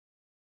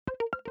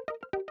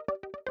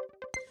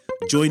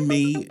Join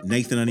me,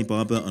 Nathan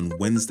Anibaba, on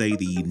Wednesday,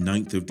 the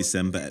 9th of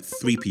December at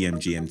 3 p.m.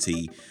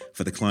 GMT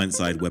for the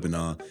client-side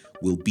webinar,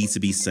 Will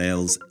B2B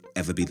Sales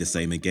Ever Be the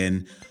Same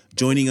Again?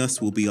 Joining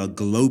us will be our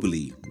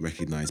globally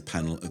recognized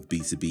panel of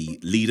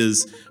B2B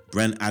leaders,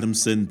 Brent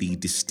Adamson, the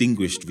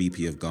distinguished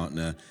VP of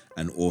Gartner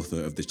and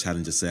author of the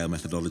Challenger Sale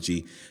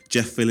Methodology.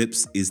 Jeff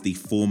Phillips is the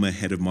former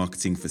head of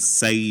marketing for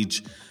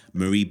Sage.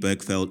 Marie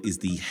Bergfeld is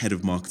the head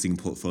of marketing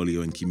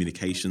portfolio and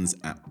communications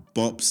at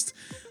Bobst.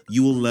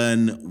 You will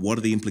learn what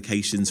are the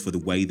implications for the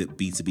way that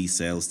B2B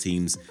sales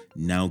teams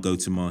now go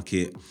to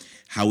market,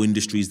 how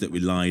industries that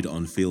relied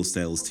on field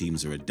sales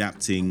teams are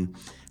adapting,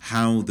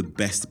 how the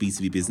best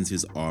B2B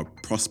businesses are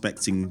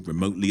prospecting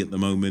remotely at the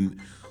moment,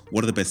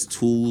 what are the best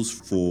tools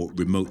for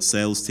remote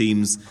sales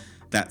teams.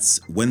 That's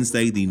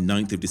Wednesday, the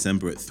 9th of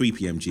December at 3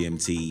 p.m.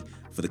 GMT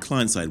for the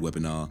client-side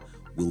webinar,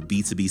 Will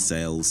B2B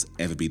Sales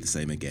Ever Be the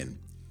Same Again?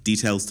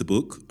 Details to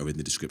book are in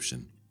the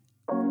description.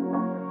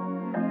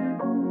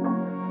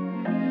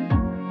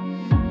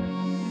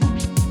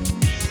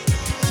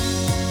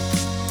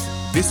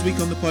 This week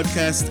on the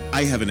podcast,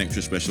 I have an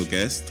extra special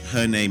guest.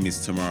 Her name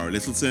is Tamara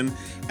Littleton,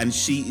 and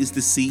she is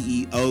the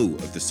CEO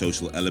of The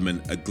Social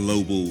Element, a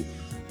global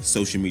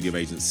social media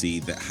agency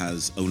that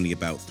has only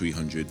about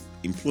 300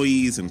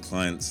 employees and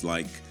clients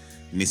like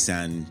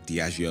Nissan,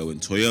 Diageo, and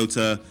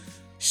Toyota.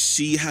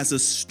 She has a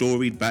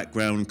storied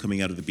background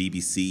coming out of the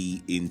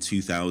BBC in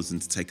 2000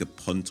 to take a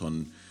punt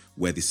on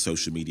where this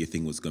social media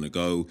thing was going to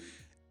go.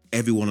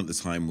 Everyone at the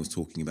time was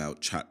talking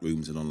about chat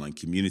rooms and online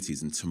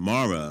communities, and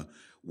Tamara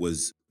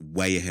was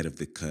way ahead of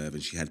the curve,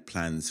 and she had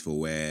plans for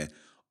where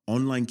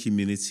online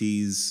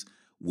communities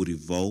would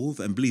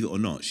evolve. And believe it or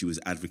not, she was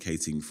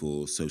advocating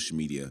for social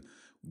media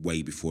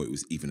way before it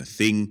was even a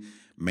thing.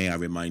 May I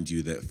remind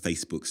you that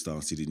Facebook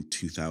started in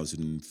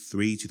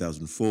 2003,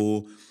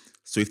 2004.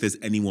 So if there's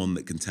anyone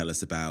that can tell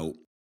us about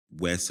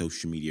where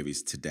social media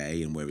is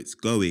today and where it's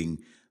going,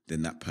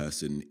 then that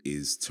person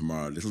is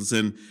Tamara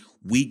Littleton.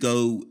 We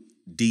go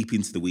deep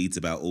into the weeds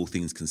about all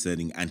things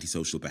concerning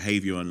antisocial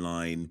behavior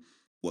online,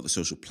 what the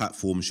social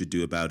platforms should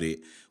do about it.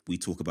 We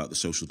talk about the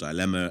social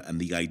dilemma and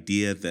the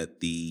idea that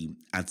the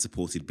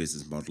ad-supported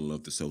business model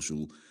of the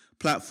social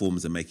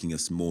platforms are making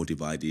us more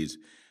divided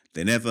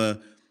than ever.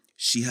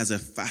 She has a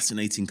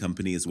fascinating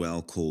company as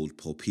well called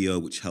Polpeo,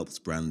 which helps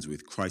brands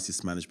with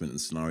crisis management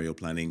and scenario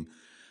planning.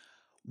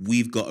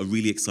 We've got a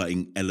really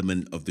exciting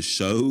element of the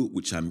show,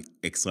 which I'm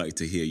excited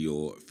to hear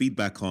your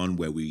feedback on,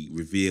 where we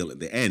reveal at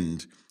the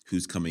end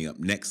who's coming up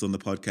next on the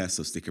podcast,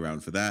 so stick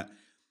around for that.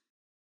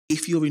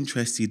 If you're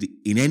interested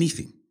in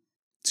anything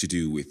to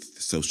do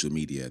with social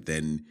media,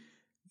 then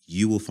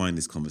you will find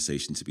this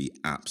conversation to be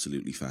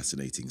absolutely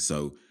fascinating.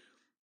 So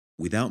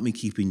without me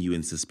keeping you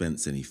in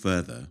suspense any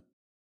further,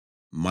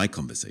 my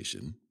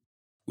conversation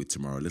with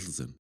Tamara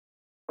Littleton.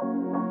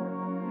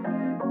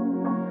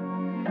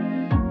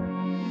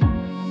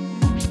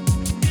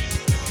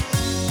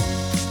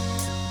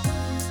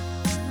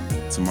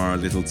 Tamara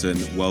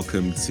Littleton,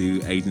 welcome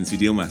to Agency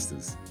Deal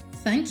Masters.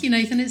 Thank you,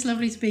 Nathan. It's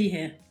lovely to be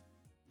here.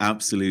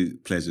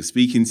 Absolute pleasure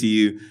speaking to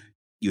you.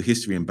 Your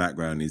history and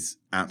background is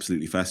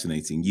absolutely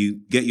fascinating. You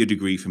get your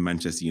degree from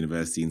Manchester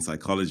University in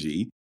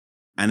psychology,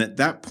 and at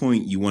that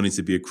point, you wanted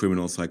to be a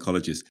criminal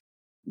psychologist.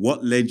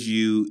 What led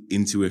you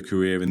into a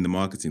career in the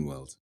marketing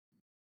world?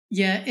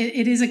 Yeah,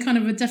 it is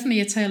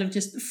definitely a tale of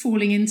just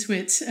falling into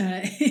it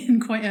in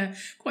quite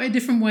a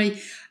different way.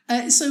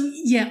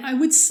 I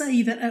would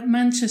say that at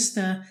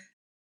Manchester,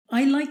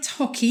 I liked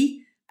hockey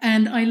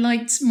and I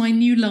liked my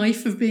new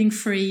life of being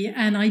free,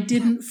 and I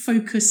didn't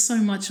focus so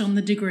much on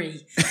the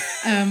degree.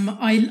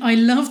 I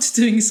loved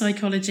doing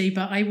psychology,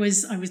 but I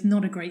was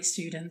not a great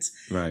student.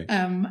 Right.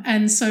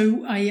 And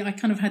so I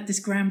kind of had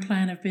this grand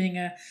plan of being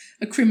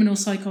a criminal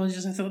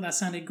psychologist. I thought that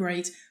sounded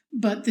great.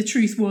 But the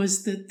truth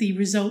was that the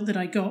result that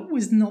I got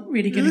was not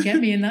really going to get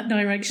me in that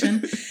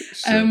direction.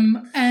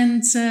 Sure.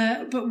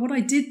 But what I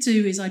did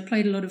do is I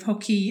played a lot of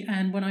hockey.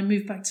 And when I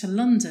moved back to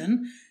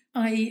London,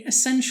 I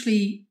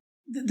essentially,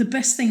 the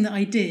best thing that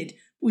I did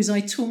was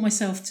I taught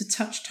myself to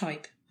touch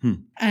type.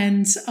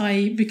 And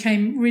I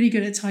became really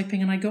good at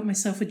typing, and I got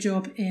myself a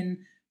job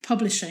in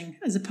publishing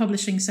as a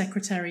publishing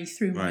secretary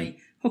through my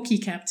hockey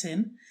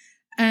captain.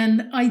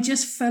 And I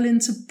just fell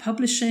into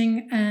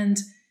publishing, and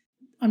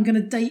I'm going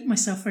to date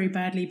myself very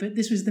badly, but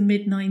this was the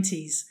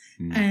mid-90s.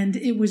 And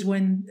it was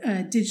when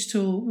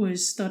digital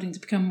was starting to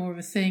become more of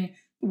a thing,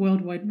 the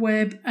World Wide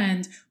Web,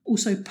 and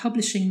also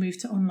publishing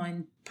moved to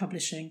online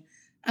publishing.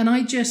 And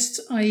I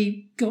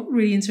got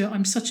really into it.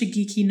 I'm such a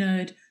geeky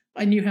nerd.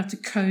 I knew how to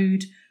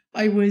code.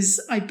 I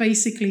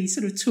basically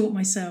sort of taught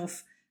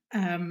myself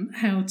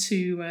how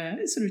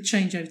to sort of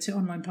change over to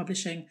online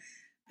publishing.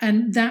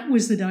 And that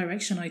was the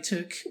direction I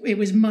took. It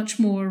was much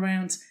more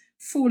around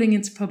falling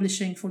into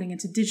publishing, falling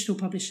into digital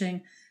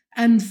publishing,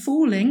 and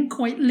falling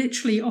quite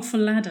literally off a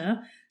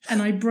ladder. And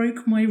I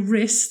broke my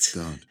wrist.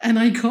 God. And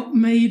I got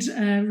made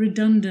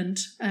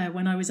redundant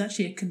when I was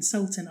actually a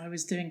consultant. I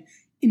was doing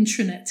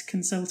intranet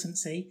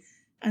consultancy.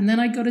 And then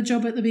I got a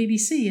job at the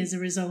BBC as a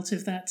result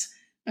of that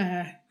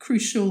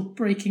crucial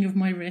breaking of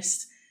my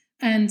wrist.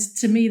 And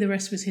to me, the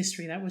rest was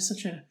history. That was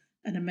such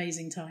an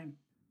amazing time.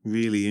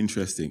 Really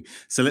interesting.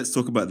 So let's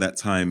talk about that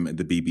time at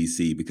the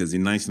BBC, because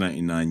in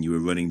 1999, you were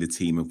running the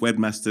team of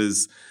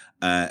webmasters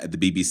at the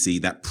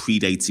BBC that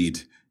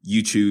predated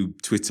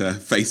YouTube, Twitter,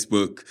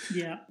 Facebook.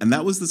 Yeah. And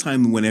that was the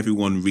time when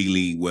everyone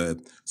really were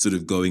sort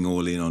of going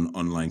all in on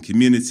online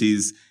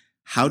communities.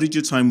 How did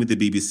your time with the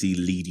BBC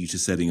lead you to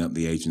setting up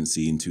the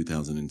agency in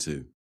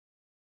 2002?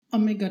 Oh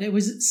my God, it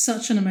was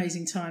such an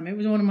amazing time. It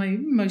was one of my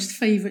most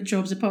favourite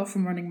jobs, apart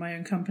from running my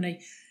own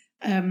company.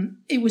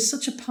 It was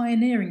such a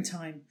pioneering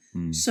time.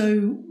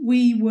 So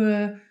we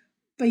were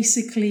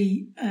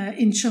basically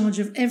in charge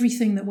of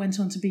everything that went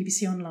on to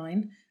BBC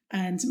Online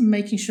and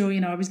making sure,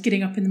 I was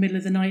getting up in the middle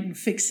of the night and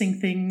fixing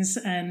things.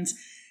 And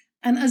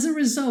as a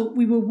result,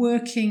 we were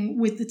working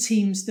with the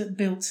teams that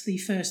built the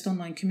first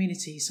online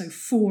community. So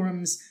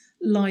forums,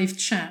 live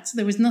chat.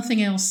 There was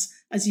nothing else,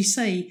 as you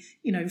say,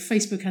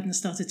 Facebook hadn't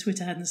started,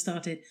 Twitter hadn't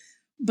started,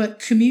 but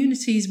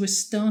communities were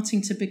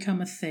starting to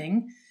become a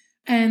thing.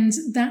 And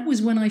that was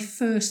when I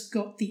first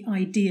got the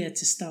idea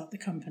to start the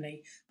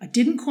company. I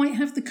didn't quite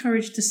have the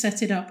courage to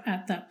set it up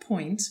at that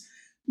point,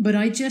 but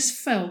I just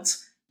felt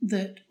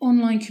that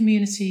online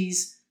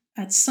communities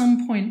at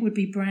some point would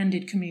be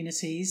branded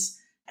communities,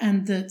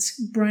 and that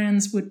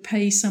brands would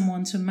pay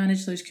someone to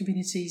manage those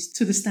communities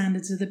to the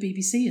standards of the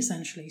BBC,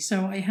 essentially.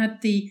 So I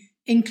had the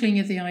inkling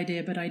of the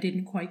idea, but I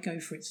didn't quite go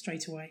for it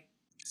straight away.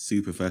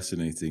 Super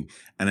fascinating.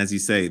 And as you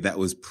say, that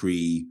was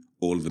pre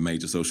all of the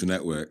major social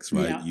networks,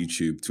 right? Yeah.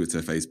 YouTube, Twitter,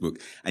 Facebook.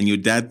 And your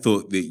dad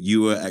thought that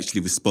you were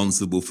actually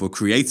responsible for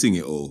creating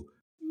it all.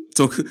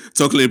 Talk a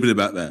little bit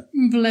about that.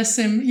 Bless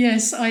him.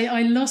 Yes,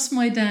 I lost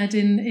my dad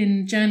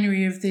in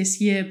January of this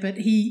year, but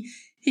he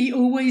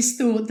always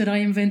thought that I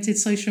invented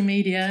social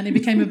media, and it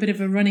became a bit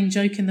of a running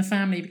joke in the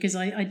family because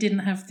I didn't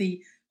have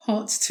the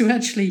heart to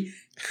actually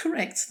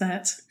correct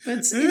that.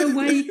 But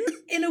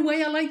in a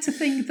way, I like to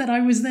think that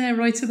I was there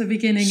right at the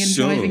beginning and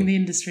driving the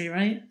industry,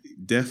 right?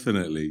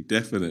 Definitely.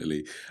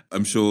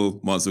 I'm sure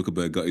Mark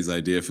Zuckerberg got his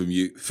idea from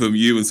you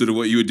and sort of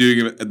what you were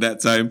doing at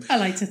that time. I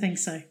like to think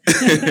so.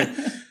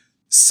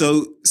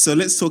 So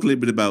let's talk a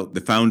little bit about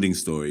the founding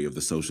story of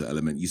The Social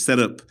Element. You set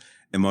up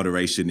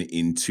Immoderation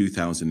in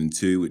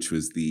 2002, which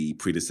was the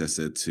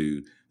predecessor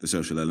to The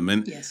Social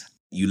Element. Yes.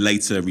 You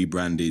later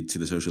rebranded to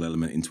The Social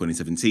Element in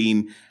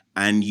 2017,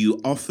 and you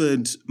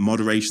offered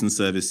moderation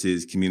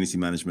services, community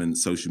management,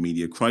 social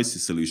media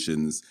crisis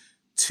solutions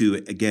to,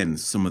 again,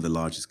 some of the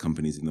largest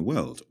companies in the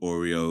world: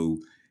 Oreo,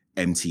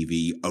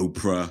 MTV,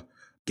 Oprah,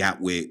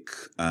 Gatwick,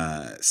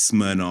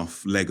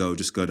 Smirnoff, Lego,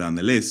 just go down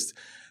the list.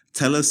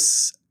 Tell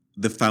us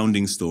the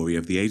founding story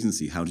of the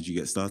agency. How did you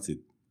get started?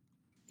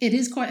 It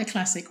is quite a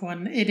classic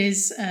one. It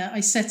is, I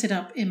set it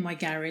up in my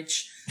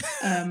garage.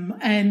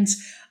 And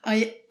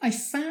I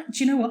found,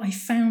 do you know what? I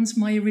found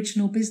my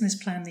original business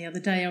plan the other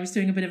day. I was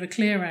doing a bit of a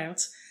clear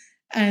out,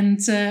 and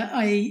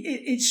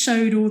it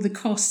showed all the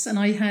costs, and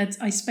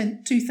I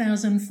spent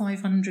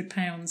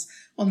 £2,500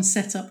 on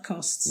setup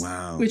costs.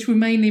 Wow. Which were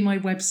mainly my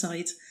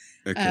website.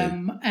 Okay.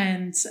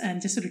 And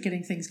just sort of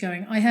getting things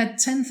going. I had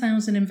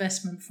 10,000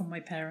 investment from my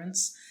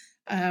parents,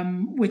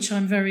 which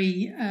I'm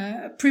very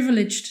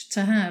privileged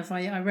to have.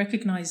 I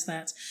recognize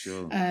that.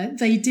 Sure.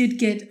 They did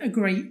get a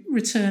great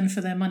return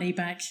for their money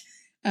back.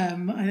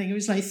 I think it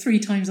was like 3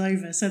 times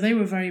over. So they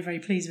were very, very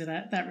pleased with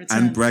that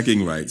return. And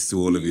bragging rights to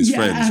all of his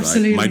friends,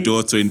 absolutely. Right? My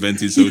daughter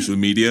invented social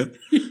media.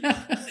 Yeah,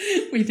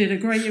 we did a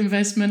great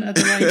investment at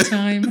the right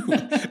time.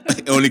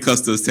 It only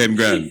cost us 10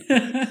 grand.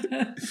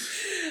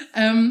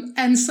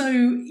 And so,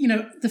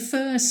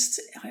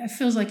 it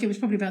feels like it was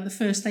probably about the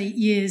first 8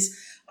 years,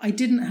 I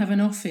didn't have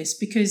an office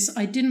because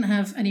I didn't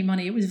have any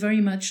money. It was very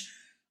much,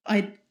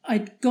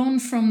 I'd gone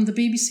from the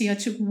BBC. I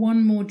took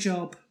one more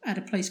job at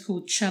a place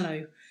called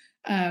Cello,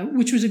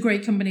 which was a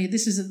great company.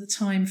 This is at the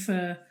time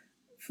for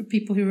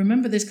people who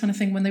remember this kind of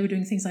thing, when they were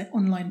doing things like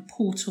online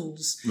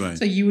portals. Right.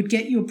 So you would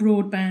get your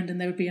broadband and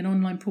there would be an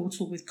online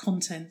portal with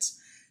content.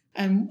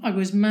 And I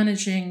was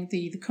managing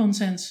the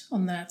content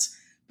on that.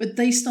 But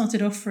they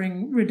started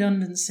offering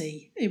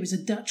redundancy. It was a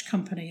Dutch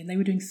company and they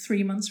were doing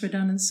 3 months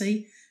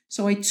redundancy.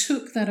 So I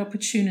took that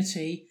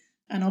opportunity,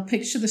 and I'll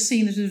picture the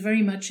scene as was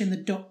very much in the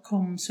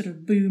dot-com sort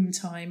of boom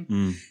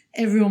time.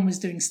 Everyone was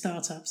doing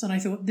startups, and I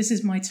thought, this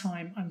is my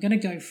time. I'm going to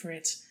go for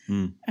it.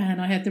 And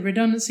I had the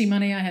redundancy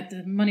money. I had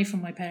the money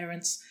from my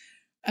parents.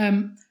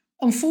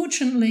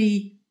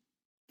 Unfortunately,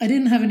 I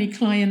didn't have any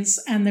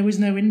clients and there was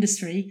no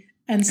industry.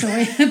 And so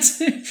I had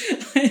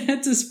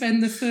to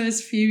spend the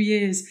first few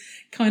years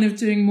kind of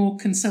doing more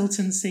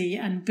consultancy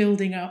and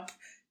building up,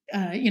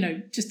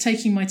 just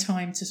taking my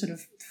time to sort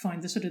of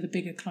find the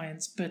bigger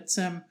clients. But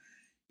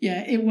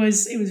it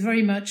was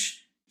very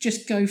much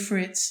just go for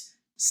it,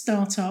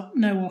 start up,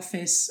 no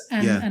office.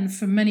 And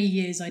for many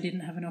years I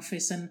didn't have an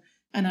office and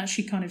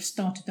actually kind of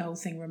started the whole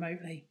thing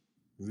remotely.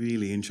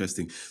 Really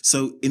interesting.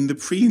 So in the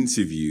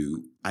pre-interview,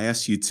 I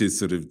asked you to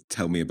sort of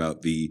tell me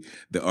about the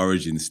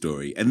origin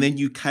story. And then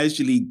you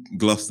casually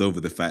glossed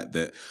over the fact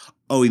that,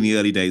 oh, in the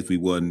early days, we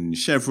won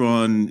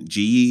Chevron,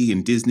 GE,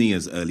 and Disney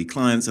as early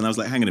clients. And I was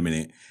like, hang on a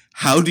minute.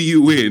 How do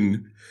you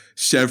win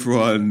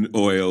Chevron,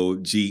 Oil,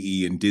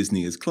 GE, and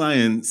Disney as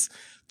clients?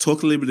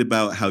 Talk a little bit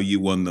about how you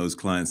won those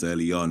clients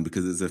early on,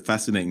 because it's a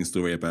fascinating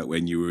story about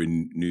when you were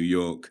in New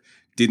York,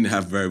 didn't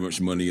have very much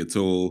money at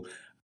all.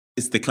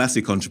 It's the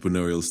classic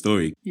entrepreneurial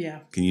story. Yeah.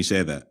 Can you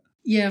share that?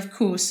 Yeah, of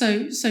course.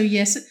 So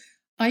yes,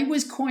 I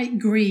was quite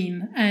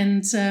green,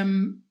 and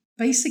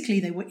basically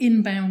they were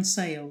inbound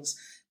sales.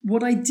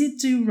 What I did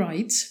do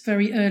right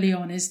very early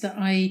on is that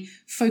I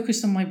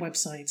focused on my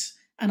website.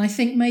 And I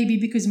think maybe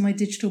because of my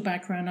digital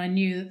background, I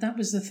knew that that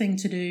was the thing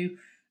to do.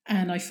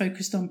 And I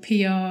focused on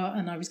PR,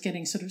 and I was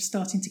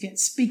starting to get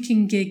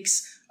speaking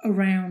gigs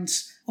around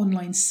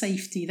online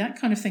safety, that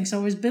kind of thing. So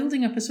I was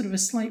building up a sort of a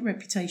slight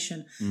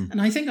reputation.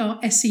 And I think our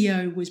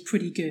SEO was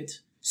pretty good.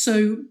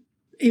 So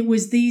it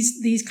was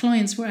these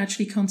clients were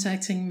actually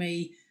contacting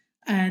me,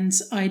 and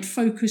I'd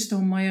focused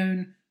on my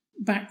own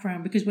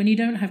background, because when you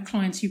don't have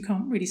clients, you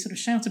can't really sort of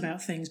shout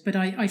about things. But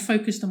I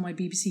focused on my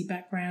BBC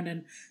background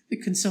and the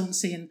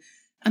consultancy.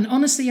 And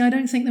honestly, I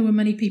don't think there were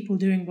many people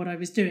doing what I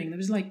was doing. There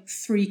was like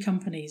 3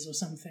 companies or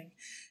something.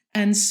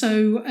 And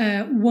so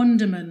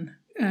Wunderman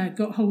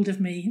got hold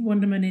of me,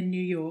 Wunderman in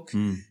New York,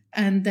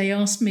 and they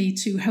asked me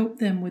to help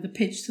them with a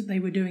pitch that they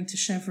were doing to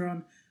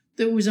Chevron.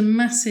 That was a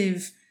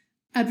massive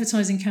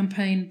advertising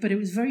campaign, but it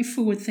was very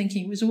forward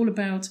thinking. It was all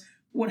about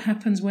what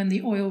happens when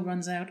the oil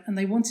runs out, and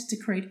they wanted to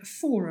create a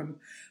forum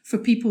for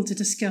people to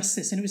discuss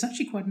this. And it was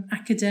actually quite an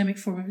academic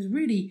forum. It was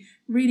really,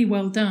 really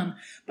well done.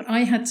 But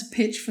I had to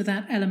pitch for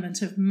that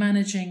element of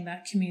managing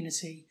that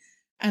community.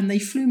 And they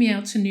flew me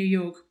out to New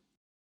York.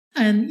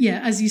 And yeah,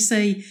 as you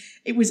say,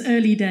 it was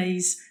early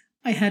days.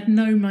 I had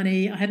no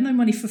money. I had no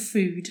money for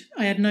food.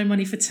 I had no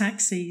money for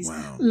taxis.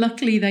 Wow.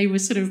 Luckily, they were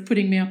sort of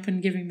putting me up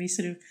and giving me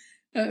sort of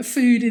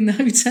food in the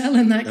hotel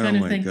and that kind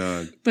of thing.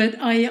 God. But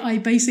I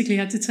basically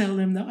had to tell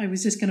them that I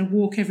was just going to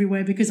walk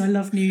everywhere because I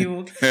love New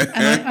York.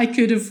 And I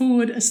could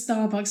afford a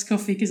Starbucks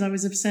coffee because I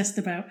was obsessed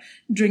about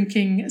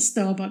drinking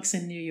Starbucks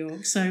in New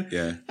York. So,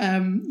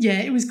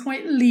 it was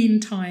quite lean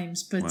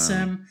times. But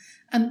Wow.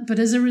 but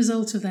as a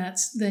result of that,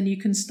 then you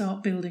can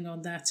start building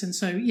on that. And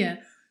so,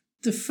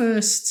 the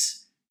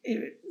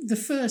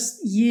first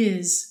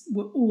years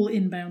were all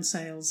inbound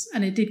sales.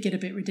 And it did get a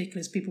bit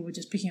ridiculous. People were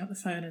just picking up the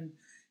phone and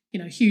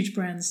huge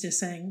brands just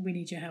saying, we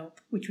need your help,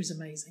 which was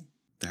amazing.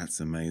 That's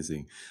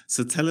amazing.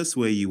 So tell us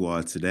where you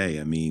are today.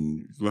 I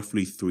mean,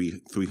 roughly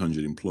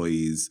 300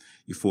 employees.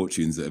 Your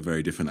fortunes are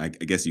very different. I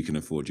guess you can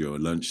afford your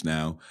lunch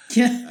now.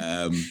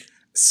 Yeah.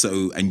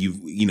 So, and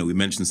we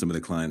mentioned some of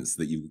the clients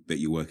that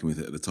you're working with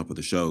at the top of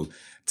the show.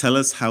 Tell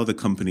us how the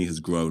company has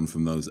grown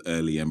from those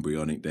early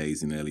embryonic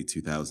days in early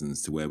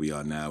 2000s to where we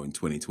are now in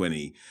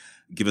 2020.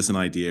 Give us an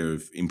idea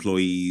of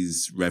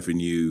employees,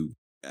 revenue,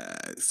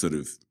 sort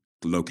of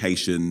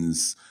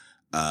locations,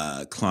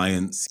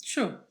 clients.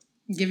 Sure.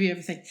 I'll give you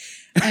everything.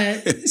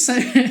 So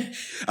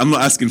I'm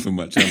not asking for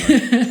much, am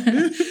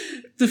I?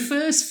 The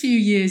first few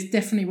years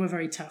definitely were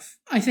very tough.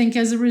 I think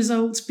as a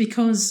result,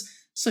 because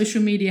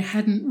social media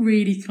hadn't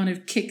really kind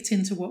of kicked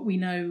into what we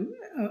know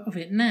of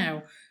it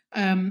now,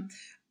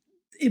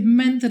 it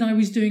meant that I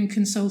was doing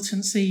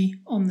consultancy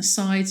on the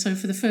side. So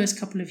for the first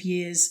couple of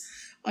years,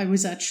 I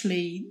was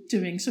actually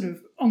doing sort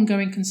of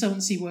ongoing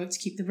consultancy work to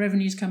keep the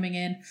revenues coming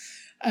in.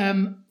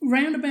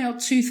 Round about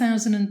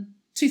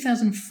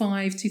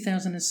 2005,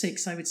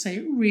 2006, I would say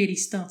it really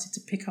started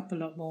to pick up a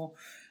lot more.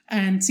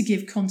 And to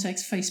give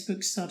context,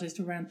 Facebook started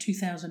around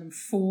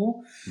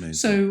 2004. Amazing.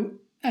 So,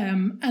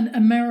 and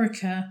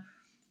America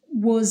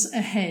was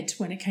ahead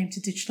when it came to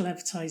digital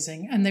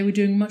advertising, and they were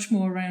doing much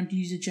more around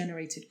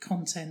user-generated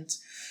content.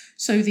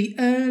 So the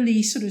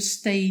early sort of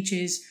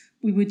stages,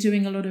 we were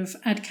doing a lot of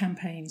ad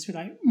campaigns with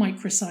like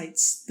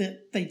microsites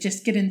that they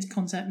just get into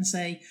contact and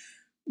say,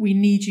 we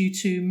need you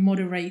to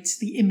moderate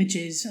the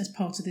images as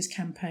part of this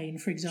campaign,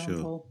 for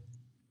example,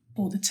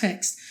 or the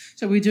text.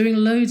 So we're doing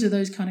loads of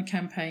those kind of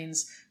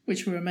campaigns,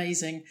 which were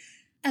amazing.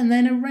 And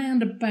then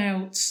around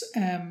about,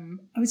 I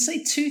would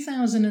say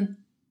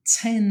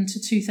 2010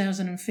 to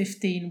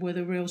 2015 were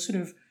the real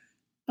sort of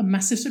a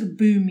massive sort of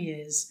boom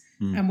years.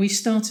 And we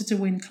started to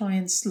win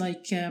clients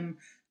like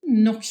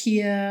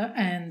Nokia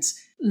and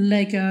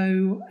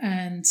Lego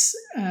and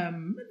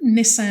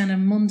Nissan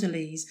and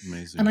Mondelez.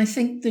 Amazing. And I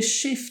think the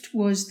shift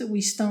was that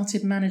we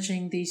started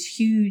managing these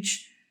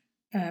huge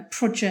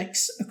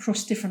projects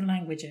across different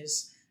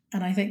languages.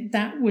 And I think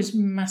that was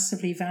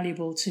massively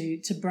valuable to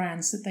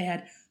brands, that they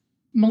had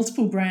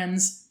multiple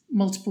brands,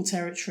 multiple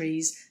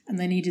territories, and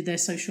they needed their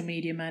social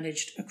media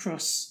managed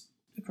across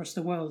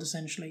the world,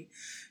 essentially.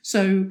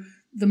 So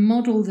the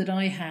model that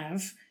I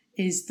have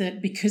is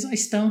that because I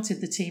started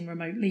the team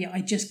remotely,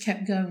 I just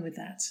kept going with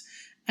that.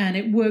 And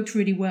it worked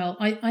really well.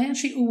 I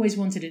actually always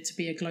wanted it to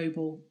be a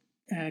global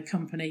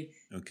company.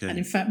 Okay. And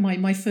in fact,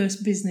 my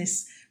first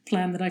business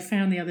plan that I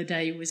found the other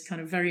day was kind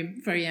of very,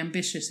 very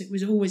ambitious. It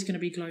was always going to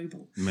be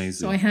global.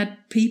 Amazing. So I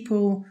had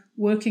people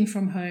working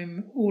from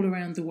home all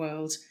around the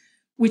world,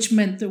 which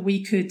meant that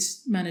we could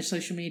manage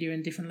social media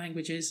in different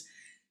languages.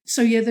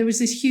 So yeah, there was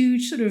this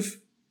huge sort of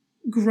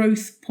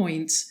growth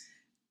point,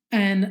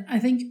 and I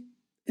think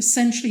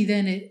essentially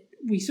then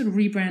we sort of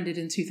rebranded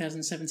in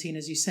 2017,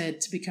 as you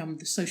said, to become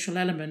the Social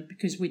Element,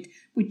 because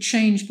we'd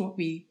changed what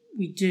we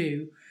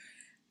do.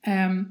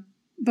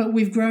 But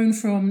we've grown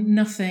from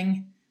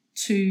nothing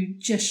to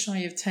just shy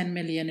of 10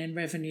 million in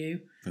revenue.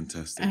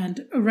 Fantastic.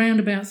 And around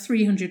about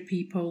 300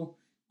 people,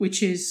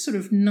 which is sort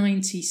of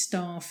 90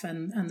 staff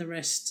and the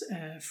rest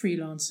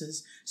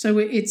freelancers. So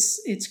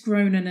it's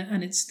grown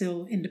and it's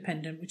still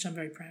independent, which I'm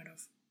very proud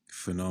of.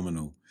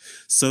 Phenomenal.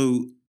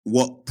 So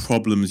what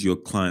problems your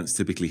clients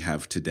typically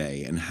have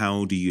today, and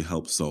how do you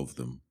help solve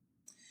them?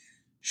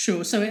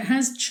 Sure. So it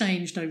has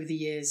changed over the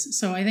years.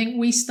 So I think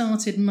we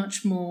started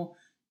much more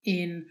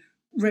in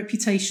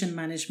reputation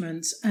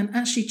management and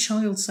actually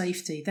child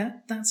safety.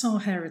 That's our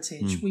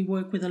heritage. We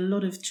work with a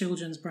lot of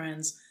children's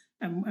brands,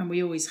 and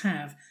we always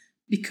have,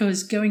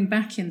 because going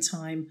back in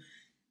time,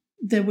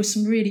 there were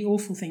some really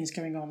awful things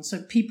going on.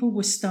 So people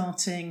were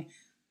starting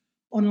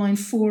online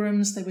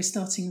forums, they were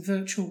starting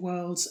virtual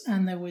worlds,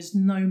 and there was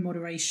no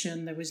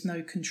moderation, there was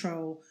no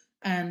control,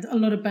 and a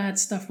lot of bad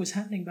stuff was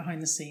happening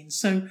behind the scenes.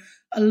 So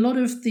a lot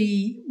of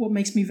what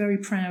makes me very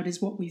proud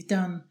is what we've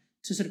done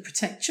to sort of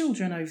protect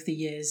children over the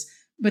years,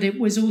 but it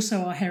was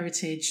also our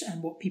heritage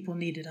and what people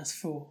needed us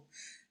for.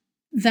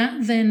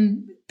 That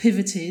then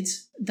pivoted.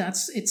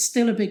 It's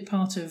still a big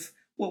part of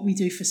what we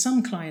do for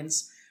some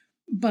clients,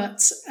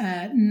 but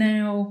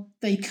now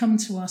they come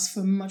to us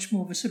for much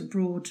more of a sort of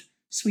broad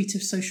suite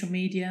of social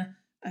media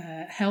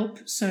help.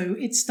 So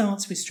it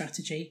starts with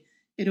strategy.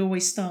 It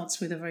always starts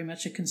with a very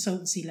much a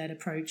consultancy-led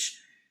approach.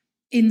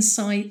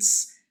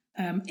 Insights,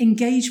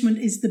 engagement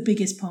is the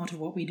biggest part of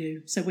what we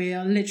do. So we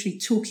are literally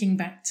talking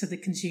back to the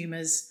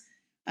consumers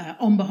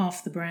on behalf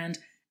of the brand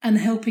and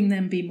helping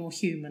them be more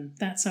human.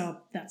 That's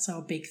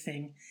our big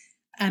thing.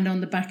 And on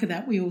the back of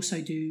that, we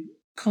also do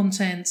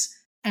content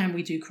and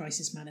we do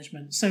crisis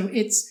management. So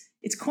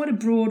it's quite a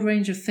broad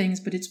range of things,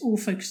 but it's all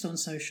focused on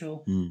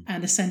social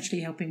and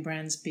essentially helping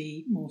brands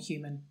be more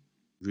human.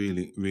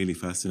 Really, really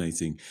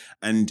fascinating.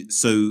 And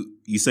so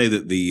you say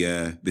that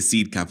the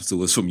seed capital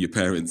was from your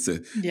parents,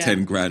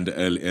 10 grand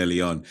early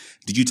on.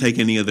 Did you take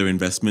any other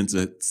investments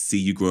to see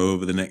you grow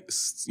over the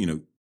next,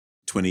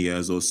 20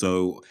 years or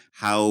so?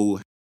 How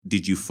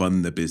did you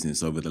fund the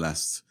business over the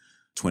last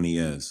 20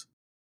 years?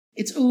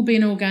 It's all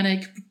been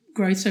organic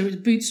growth. So it was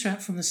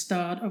bootstrapped from the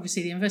start.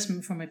 Obviously, the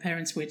investment from my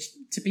parents, which,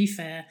 to be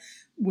fair,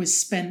 was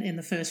spent in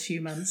the first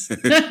few months.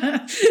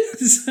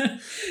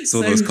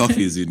 so those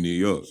coffees in New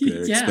York,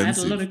 they're expensive. I had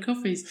a lot of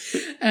coffees.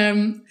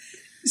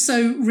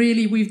 So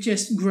really, we've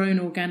just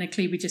grown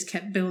organically. We just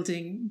kept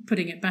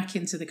putting it back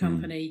into the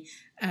company,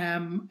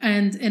 and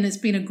it's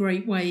been a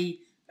great way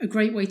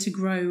to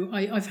grow.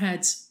 I've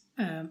had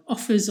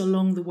offers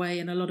along the way,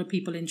 and a lot of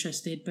people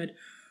interested, but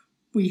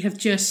we have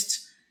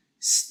just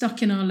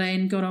stuck in our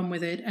lane, got on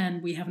with it,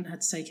 and we haven't had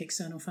to take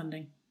external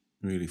funding.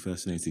 Really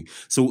fascinating.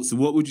 So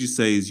what would you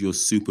say is your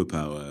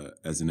superpower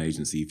as an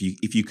agency?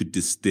 If you could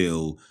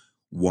distill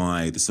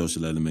why the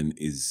Social Element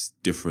is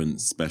different,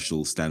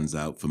 special, stands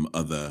out from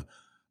other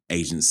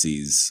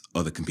agencies,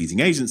 other competing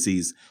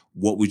agencies,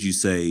 what would you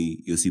say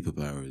your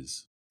superpower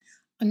is?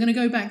 I'm going to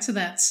go back to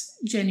that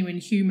genuine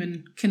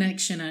human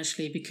connection,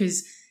 actually,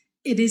 because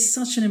it is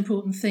such an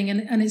important thing.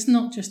 And it's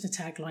not just a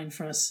tagline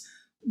for us.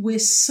 We're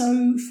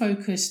so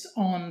focused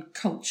on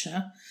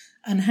culture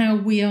and how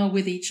we are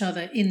with each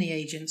other in the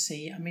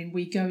agency. I mean,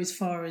 we go as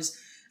far as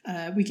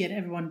we get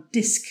everyone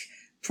disc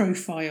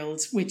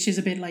profiled, which is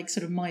a bit like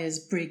sort of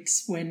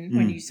Myers-Briggs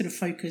when you sort of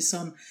focus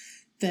on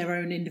their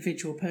own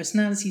individual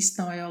personality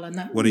style. And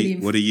that what are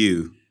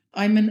you?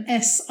 I'm an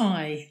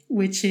SI,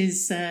 which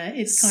is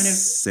it's kind of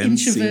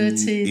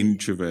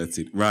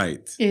introverted,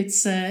 right?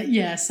 It's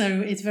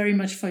so it's very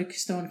much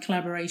focused on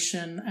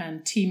collaboration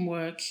and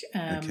teamwork.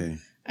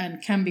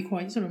 And can be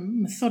quite sort of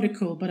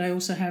methodical, but I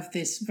also have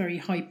this very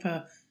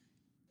hyper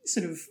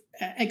sort of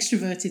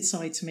extroverted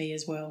side to me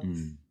as well.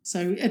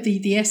 So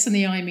the S and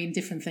the I mean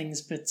different things,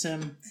 but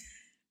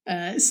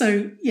it's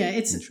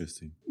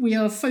interesting. We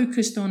are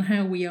focused on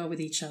how we are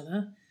with each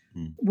other.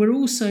 We're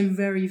also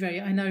very, very,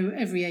 I know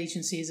every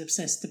agency is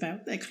obsessed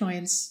about their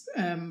clients,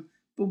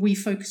 but we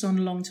focus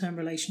on long-term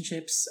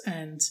relationships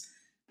and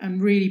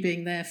really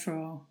being there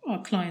for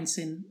our clients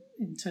in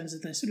terms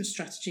of their sort of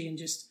strategy and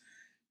just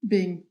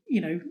being,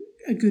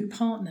 a good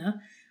partner.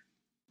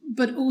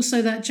 But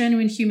also that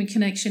genuine human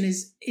connection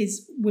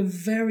is we're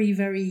very,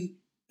 very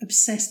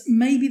obsessed.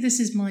 Maybe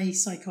this is my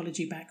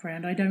psychology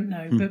background, I don't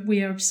know, but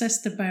we are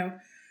obsessed about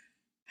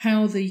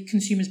how the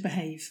consumers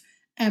behave.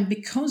 And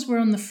because we're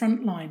on the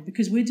front line,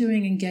 because we're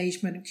doing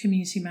engagement and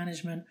community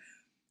management,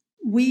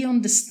 we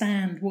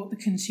understand what the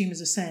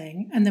consumers are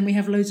saying. And then we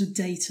have loads of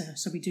data.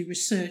 So we do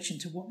research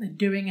into what they're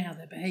doing, how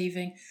they're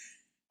behaving.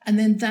 And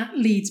then that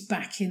leads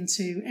back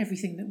into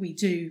everything that we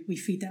do. We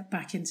feed that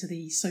back into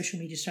the social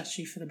media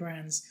strategy for the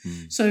brands.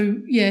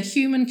 So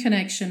human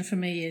connection for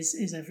me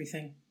is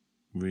everything.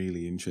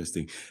 Really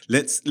interesting.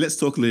 Let's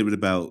talk a little bit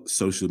about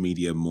social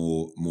media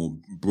more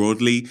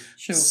broadly.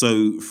 Sure.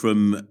 So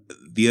from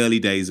the early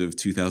days of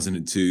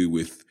 2002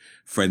 with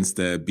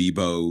Friendster,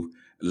 Bebo,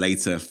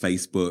 later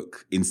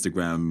Facebook,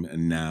 Instagram,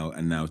 and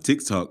now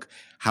TikTok.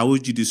 How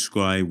would you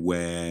describe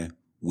where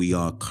we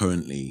are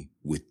currently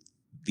with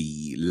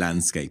the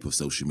landscape of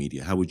social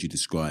media? How would you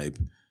describe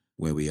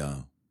where we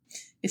are?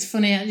 It's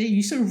funny,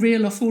 you sort of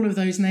reel off all of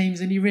those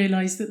names and you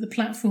realise that the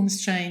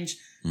platforms change,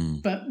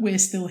 but we're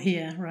still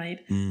here, right?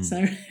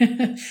 So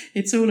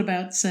it's all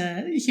about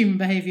human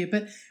behaviour.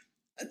 But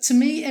to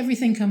me,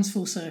 everything comes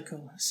full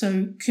circle.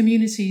 So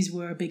communities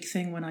were a big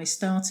thing when I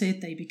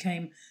started. They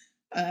became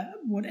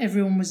what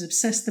everyone was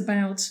obsessed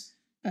about,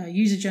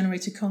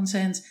 user-generated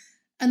content.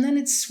 And then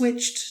it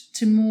switched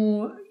to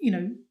more,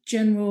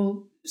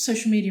 general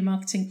social media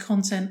marketing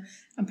content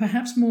and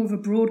perhaps more of a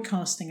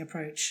broadcasting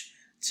approach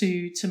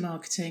to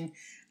marketing.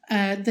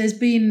 There's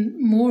been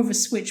more of a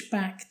switch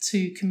back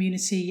to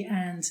community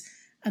and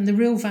the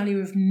real value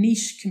of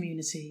niche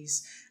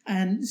communities.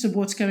 And so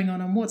what's going on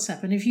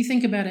WhatsApp. And if you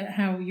think about it,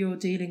 how you're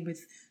dealing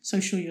with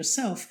social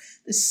yourself,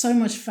 there's so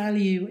much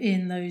value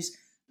in those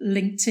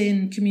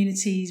LinkedIn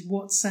communities,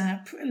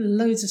 WhatsApp,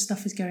 loads of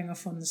stuff is going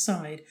off on the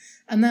side.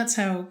 And that's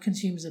how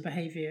consumers are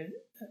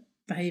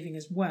behaving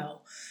as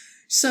well.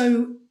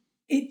 So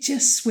it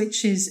just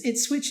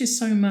switches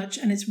so much.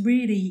 And it's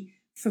really,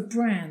 for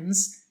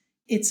brands,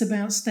 it's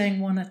about staying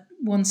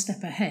one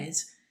step ahead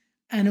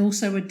and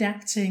also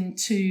adapting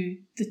to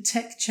the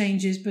tech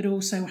changes, but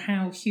also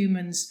how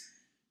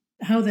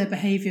their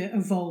behavior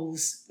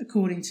evolves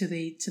according to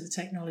the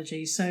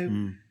technology.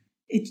 So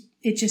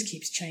it just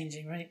keeps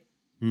changing, right?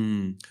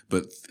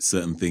 But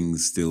certain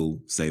things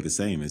still stay the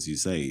same, as you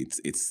say.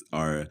 It's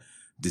our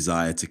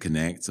desire to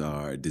connect,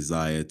 our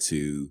desire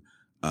to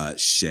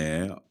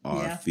share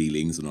our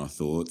feelings and our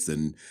thoughts,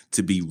 and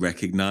to be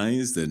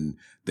recognized. And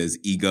there's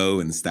ego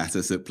and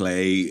status at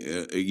play,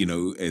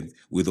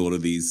 with all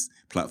of these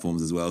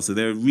platforms as well. So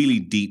there are really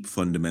deep,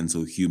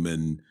 fundamental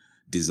human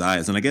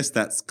desires, and I guess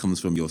that comes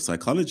from your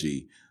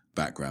psychology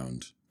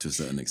background to a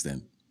certain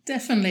extent.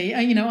 Definitely,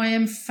 I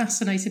am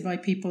fascinated by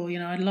people.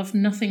 I love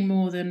nothing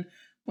more than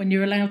when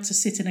you're allowed to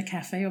sit in a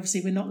cafe.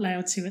 Obviously, we're not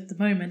allowed to at the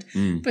moment,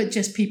 but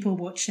just people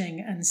watching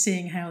and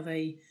seeing how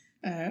they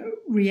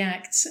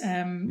react.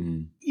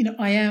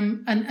 I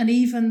am, and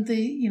even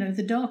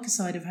the darker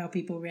side of how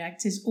people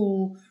react is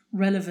all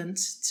relevant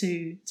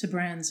to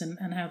brands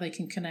and how they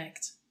can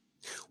connect.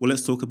 Well,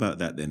 let's talk about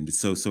that then.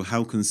 So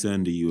how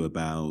concerned are you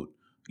about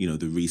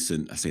the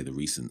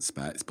recent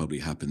spat? It's probably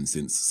happened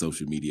since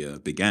social media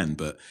began,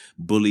 but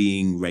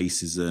bullying,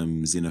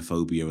 racism,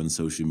 xenophobia on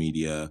social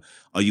media.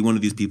 Are you one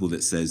of these people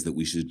that says that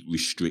we should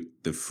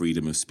restrict the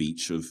freedom of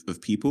speech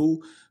of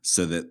people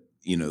so that,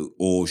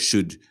 or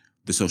should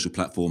the social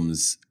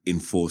platforms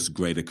enforce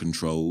greater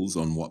controls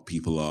on what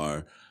people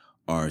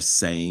are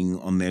saying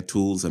on their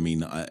tools? I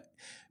mean,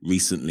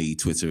 recently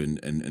Twitter and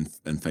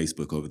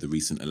Facebook over the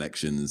recent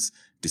elections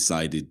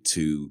decided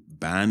to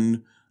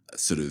ban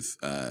sort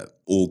of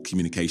all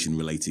communication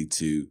related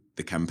to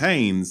the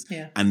campaigns.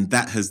 Yeah. And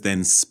that has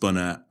then spun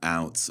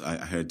out. I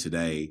heard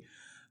today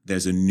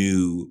there's a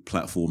new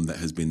platform that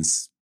has been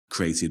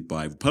created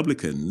by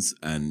Republicans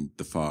and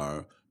the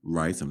far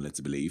right, I'm led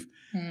to believe,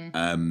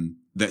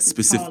 that's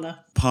specific.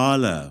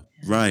 Parler,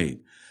 right.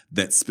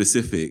 That's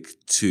specific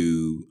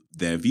to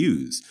their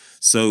views.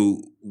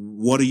 So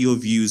what are your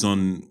views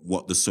on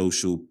what the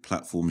social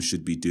platforms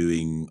should be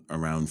doing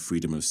around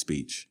freedom of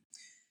speech?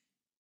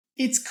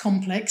 It's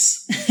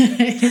complex.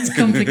 It's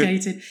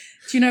complicated.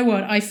 Do you know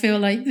what? I feel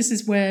like this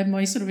is where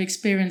my sort of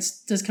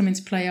experience does come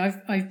into play.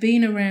 I've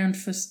been around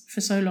for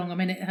so long. I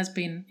mean, it has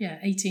been,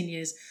 18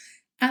 years.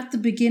 At the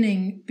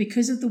beginning,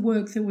 because of the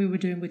work that we were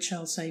doing with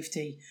child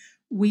safety,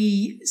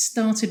 we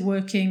started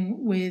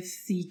working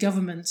with the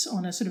government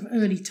on a sort of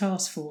early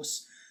task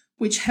force,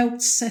 which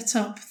helped set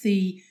up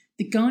the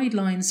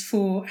guidelines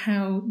for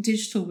how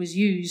digital was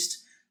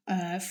used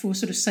for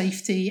sort of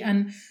safety.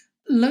 And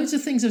loads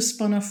of things have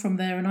spun off from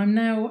there. And I'm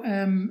now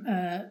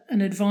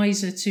an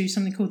advisor to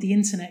something called the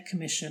Internet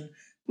Commission,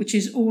 which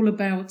is all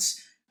about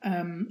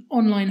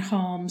online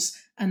harms.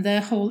 And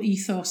their whole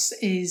ethos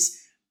is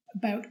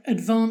about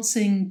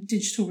advancing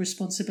digital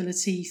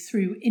responsibility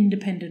through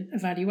independent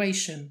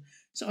evaluation.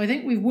 So I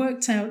think we've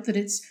worked out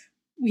that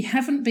we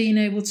haven't been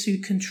able to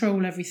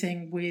control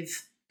everything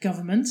with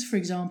government, for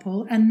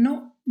example, and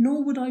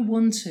nor would I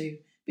want to,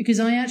 because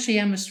I actually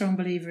am a strong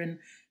believer in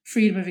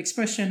freedom of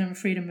expression and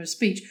freedom of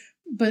speech,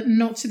 but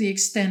not to the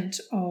extent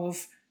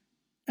of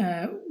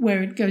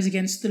where it goes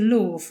against the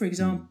law, for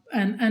example,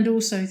 and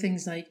also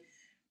things like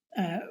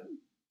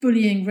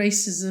bullying,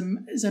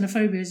 racism,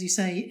 xenophobia, as you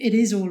say. It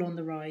is all on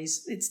the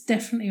rise. It's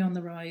definitely on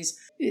the rise.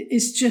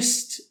 It's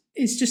just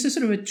a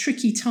sort of a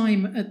tricky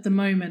time at the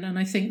moment, and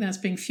I think that's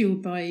being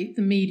fueled by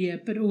the media,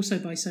 but also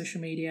by social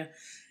media.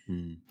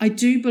 I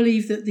do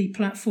believe that the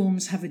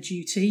platforms have a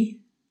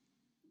duty,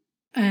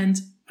 and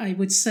I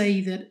would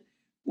say that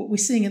what we're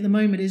seeing at the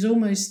moment is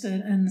almost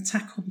an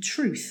attack on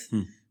truth.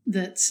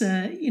 That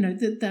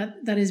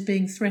that is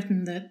being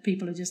threatened, that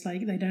people are just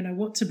like, they don't know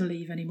what to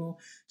believe anymore.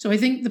 So I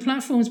think the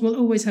platforms will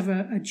always have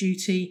a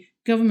duty.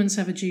 Governments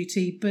have a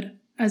duty, but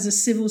as a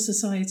civil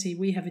society,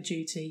 we have a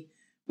duty.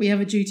 We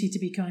have a duty to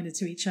be kinder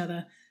to each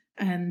other.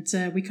 And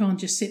we can't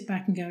just sit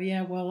back and go,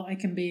 yeah, well, I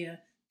can be a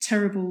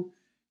terrible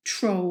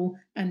troll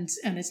and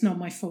it's not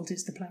my fault,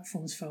 it's the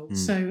platform's fault.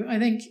 So I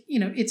think,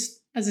 it's,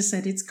 as I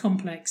said, it's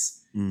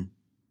complex,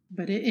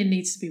 but it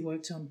needs to be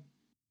worked on.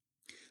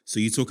 So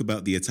you talk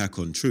about the attack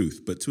on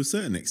truth, but to a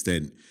certain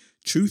extent,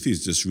 truth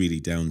is just really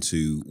down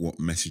to what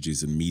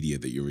messages and media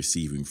that you're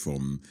receiving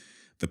from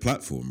the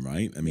platform,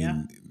 right? I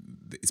mean,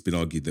 It's been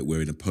argued that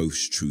we're in a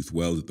post-truth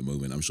world at the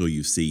moment. I'm sure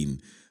you've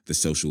seen The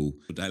Social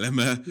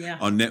Dilemma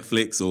on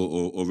Netflix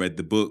or read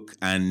the book.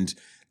 And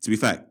to be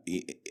fair,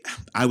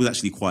 I was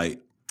actually quite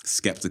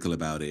skeptical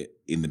about it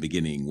in the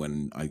beginning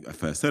when I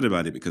first heard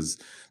about it, because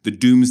the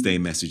doomsday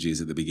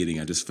messages at the beginning,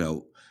 I just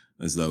felt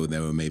as though they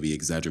were maybe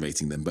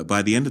exaggerating them. But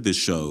by the end of the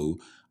show,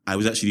 I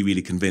was actually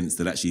really convinced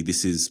that actually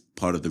this is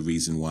part of the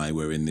reason why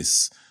we're in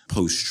this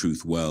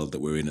post-truth world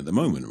that we're in at the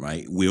moment,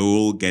 right? We're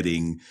all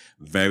getting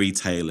very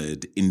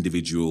tailored,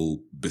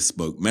 individual,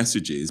 bespoke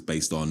messages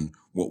based on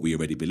what we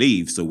already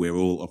believe. So we're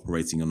all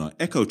operating on our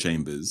echo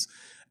chambers,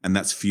 and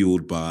that's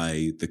fueled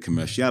by the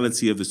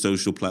commerciality of the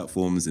social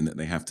platforms and that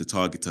they have to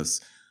target us,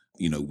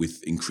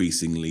 with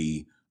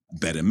increasingly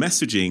better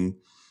messaging.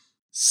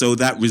 So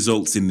that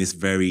results in this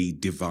very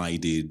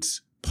divided,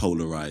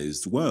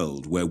 polarized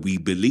world where we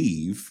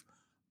believe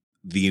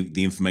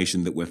the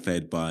information that we're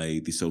fed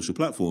by the social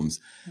platforms.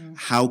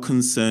 How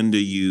concerned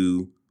are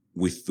you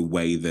with the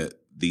way that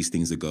these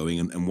things are going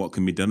and what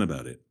can be done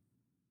about it?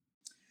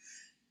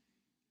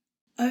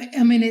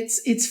 I mean,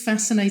 it's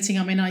fascinating.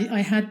 I mean,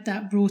 I had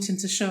that brought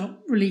into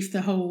sharp relief,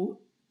 the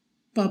whole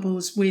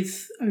bubbles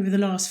over the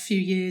last few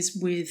years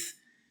with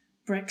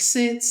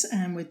Brexit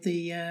and with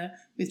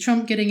with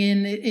Trump getting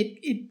in.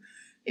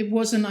 It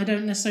wasn't, I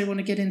don't necessarily want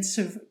to get into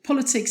sort of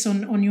politics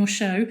on your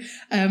show,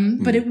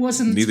 but it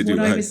wasn't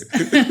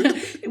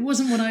it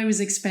wasn't what I was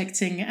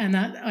expecting. And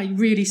that I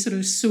really sort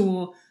of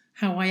saw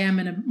how I am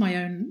in my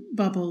own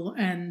bubble,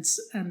 and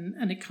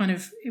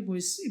it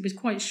was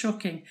quite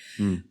shocking.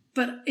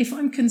 But if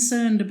I'm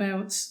concerned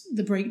about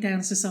the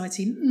breakdown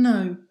society,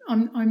 no,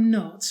 I'm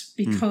not,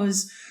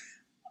 because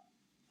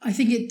I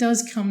think it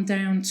does come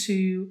down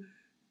to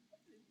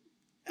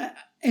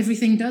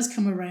everything does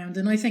come around,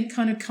 and I think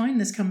kind of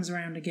kindness comes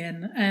around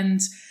again. And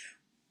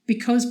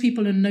because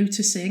people are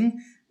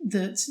noticing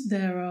that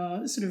there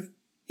are sort of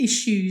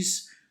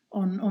issues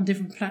on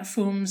different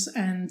platforms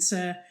and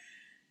a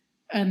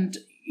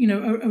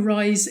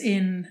rise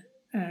in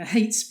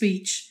hate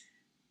speech,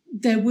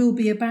 there will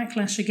be a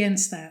backlash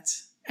against that.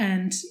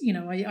 And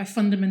I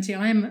fundamentally,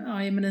 I am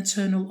an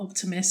eternal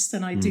optimist,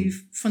 and I do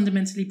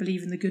fundamentally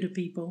believe in the good of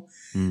people.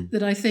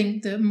 That I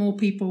think that more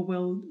people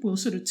will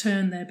sort of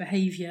turn their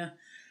behaviour,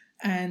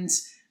 and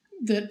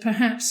that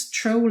perhaps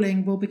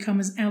trolling will become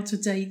as out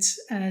of date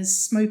as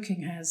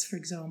smoking has, for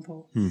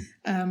example.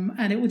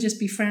 And it will just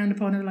be frowned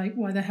upon, and like,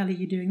 why the hell are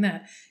you doing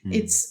that?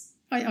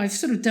 I've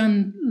sort of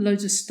done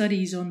loads of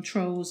studies on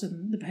trolls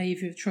and the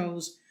behaviour of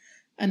trolls,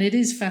 and it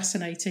is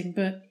fascinating.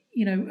 But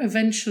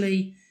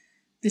eventually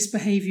this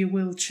behaviour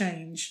will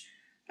change.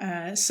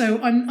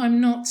 So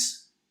I'm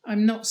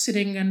not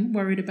sitting and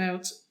worried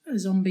about a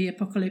zombie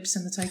apocalypse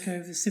and the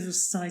takeover of civil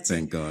society.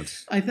 Thank God.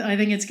 I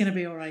think it's going to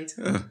be all right.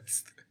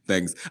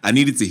 Thanks. I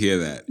needed to hear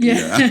that.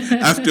 Yeah.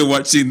 After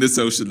watching The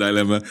Social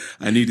Dilemma,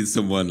 I needed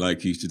someone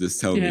like you to just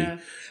tell me.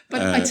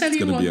 But I tell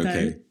you what,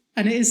 though,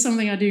 and it is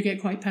something I do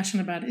get quite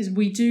passionate about, is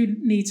we do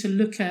need to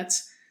look at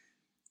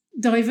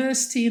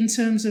diversity in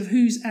terms of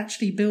who's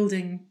actually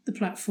building the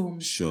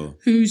platforms, sure,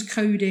 who's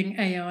coding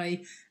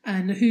AI,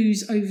 and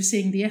who's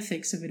overseeing the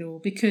ethics of it all,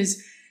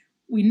 because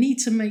we need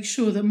to make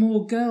sure that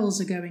more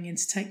girls are going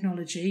into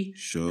technology,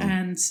 sure,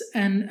 and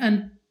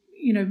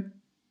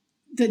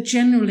that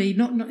generally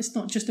it's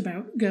not just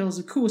about girls,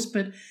 of course,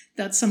 but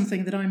that's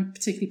something that I'm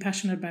particularly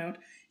passionate about,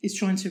 is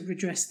trying to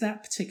redress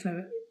that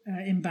particular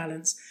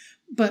imbalance.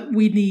 But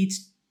we need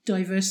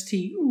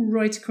diversity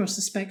right across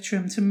the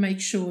spectrum to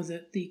make sure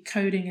that the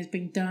coding is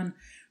being done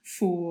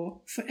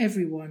for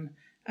everyone,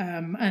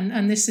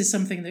 and this is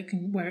something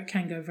where it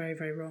can go very,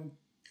 very wrong.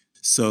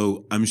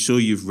 So I'm sure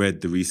you've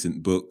read the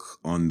recent book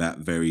on that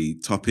very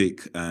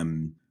topic.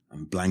 I'm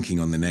blanking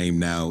on the name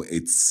now.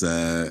 It's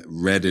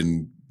red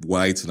and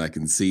white, and I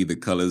can see the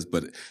colors,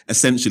 but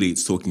essentially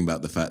it's talking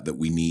about the fact that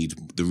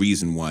the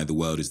reason why the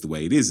world is the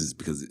way it is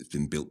because it's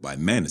been built by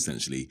men,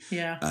 essentially.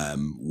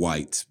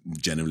 White,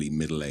 generally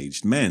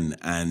middle-aged men.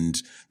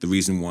 And the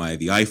reason why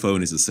the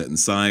iPhone is a certain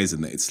size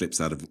and that it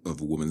slips out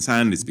of a woman's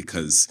hand is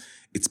because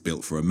it's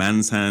built for a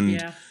man's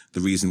hand.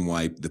 The reason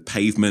why the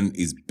pavement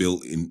is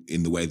built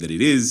in the way that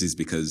it is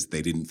because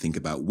they didn't think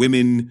about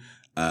women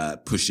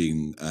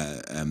pushing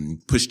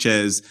push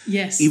chairs.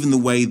 Yes. Even the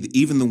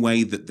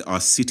way that our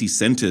city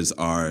centers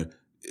are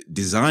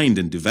designed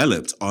and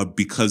developed are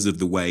because of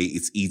the way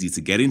it's easy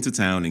to get into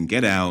town and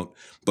get out,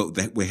 but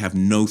that we have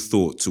no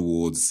thought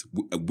towards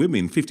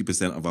women,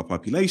 50% of our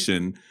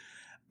population,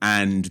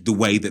 and the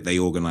way that they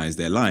organize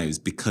their lives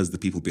because the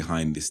people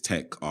behind this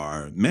tech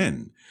are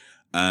men.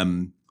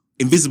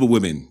 Invisible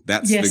Women.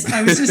 That's yes.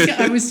 I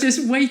was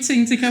just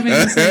waiting to come in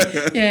and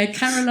say, yeah,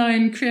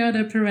 Caroline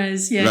Criado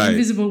Perez. Yeah, Right.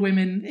 Invisible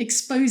Women: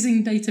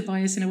 Exposing Data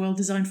Bias in a World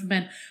Designed for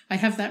Men. I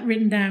have that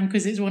written down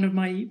because it's one of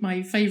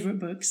my favorite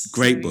books.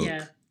 Great book.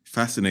 Yeah.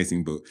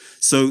 Fascinating book.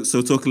 So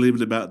talk a little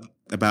bit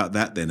about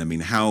that then. I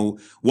mean,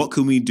 what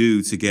can we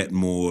do to get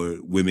more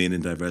women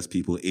and diverse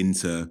people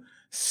into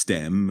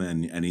STEM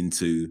and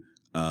into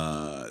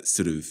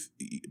sort of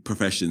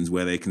professions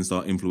where they can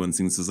start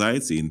influencing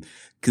society, and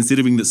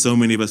considering that so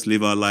many of us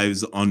live our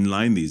lives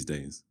online these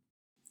days?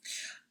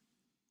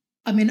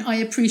 I mean, I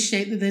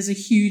appreciate that there's a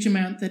huge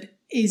amount that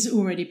is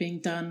already being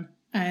done,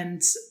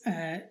 and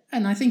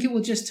I think it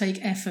will just take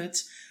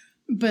effort.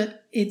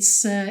 But it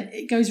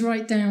goes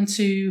right down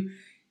to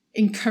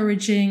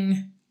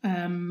encouraging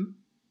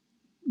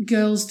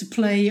girls to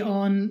play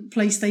on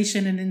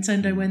PlayStation and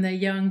Nintendo when they're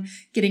young,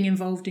 getting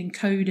involved in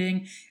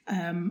coding.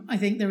 I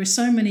think there are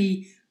so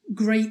many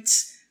great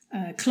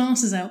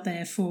classes out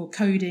there for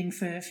coding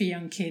for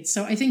young kids.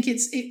 So I think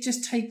it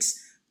just takes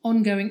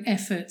ongoing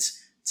effort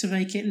to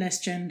make it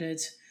less gendered.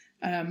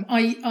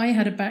 I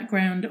had a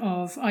background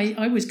of,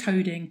 I was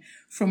coding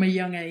from a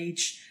young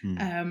age,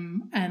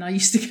 and I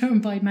used to go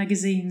and buy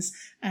magazines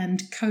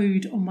and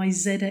code on my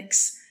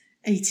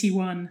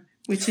ZX81,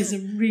 which is a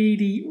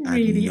really,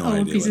 really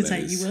old piece of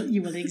tape.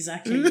 You will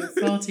exactly. You're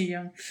far too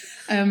young.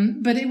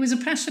 But it was a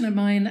passion of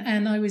mine,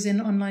 and I was in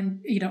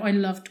online. I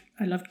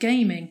loved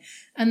gaming,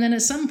 and then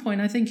at some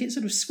point, I think it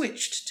sort of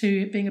switched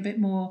to it being a bit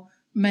more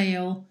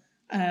male.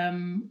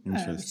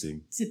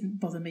 Interesting.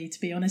 Didn't bother me, to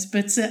be honest.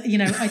 But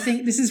I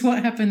think this is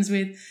what happens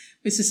with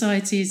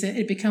society, is that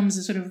it becomes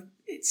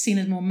it's seen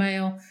as more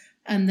male,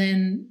 and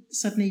then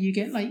suddenly you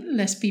get like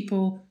less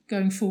people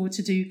going forward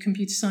to do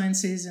computer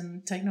sciences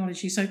and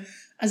technology. So,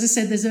 as I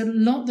said, there's a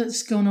lot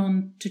that's gone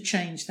on to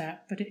change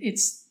that, but it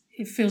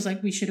feels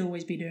like we should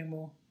always be doing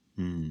more.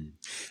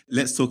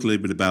 Let's talk a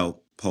little bit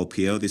about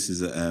Polpeo. This is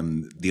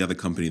the other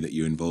company that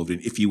you're involved in.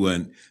 If you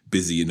weren't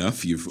busy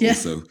enough, you've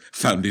also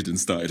founded and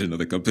started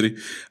another company.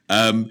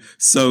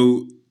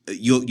 So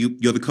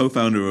you're the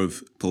co-founder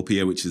of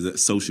Polpeo, which is a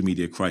social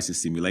media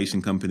crisis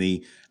simulation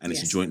company, and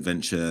it's a joint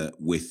venture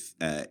with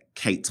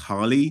Kate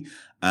Harley.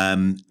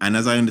 And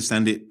as I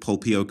understand it,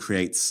 Polpeo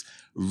creates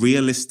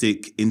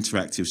realistic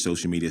interactive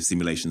social media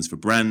simulations for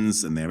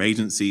brands and their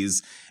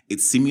agencies. It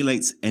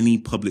simulates any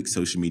public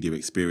social media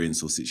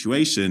experience or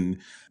situation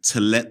to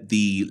let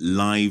the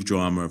live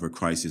drama of a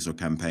crisis or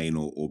campaign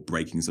or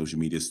breaking social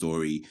media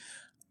story,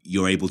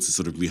 you're able to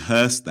sort of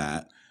rehearse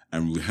that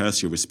and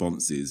rehearse your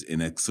responses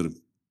in a sort of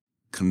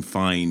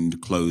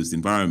confined, closed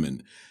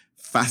environment.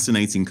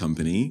 Fascinating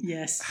company.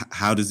 Yes.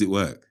 How does it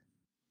work?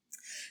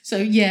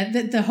 So,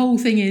 the whole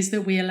thing is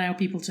that we allow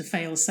people to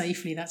fail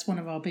safely. That's one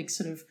of our big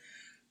sort of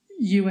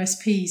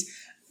USPs.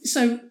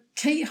 So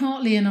Kate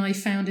Hartley and I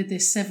founded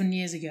this 7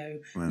 years ago.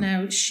 Wow.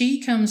 Now,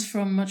 she comes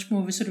from much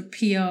more of a sort of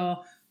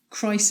PR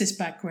crisis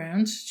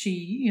background.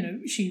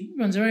 She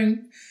runs her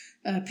own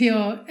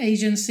PR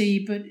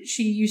agency, but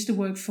she used to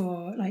work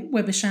for like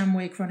Weber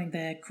Shandwick, running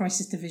their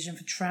crisis division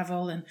for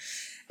travel.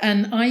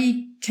 And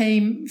I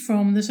came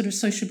from the sort of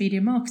social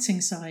media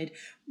marketing side,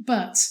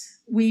 but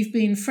we've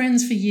been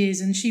friends for years,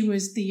 and she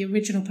was the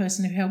original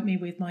person who helped me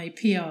with my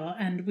PR,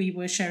 and we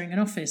were sharing an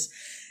office.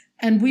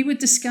 And we were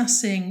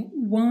discussing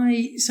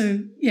why.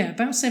 So,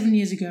 about 7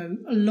 years ago,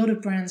 a lot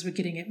of brands were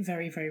getting it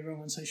very, very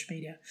wrong on social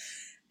media.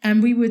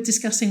 And we were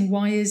discussing,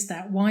 why is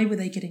that? Why were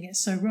they getting it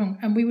so wrong?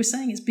 And we were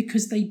saying it's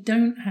because they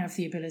don't have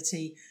the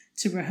ability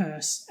to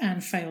rehearse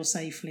and fail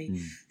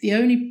safely. The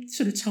only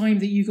sort of time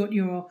that you got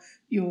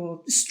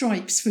your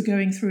stripes for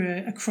going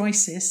through a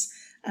crisis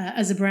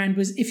as a brand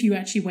was if you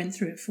actually went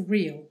through it for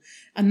real.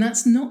 And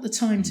that's not the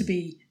time to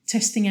be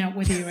testing out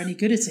whether you're any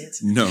good at it.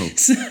 No.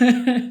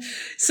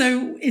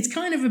 So it's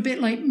kind of a bit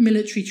like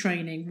military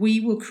training.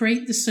 We will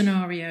create the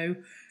scenario,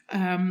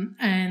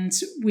 and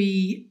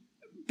we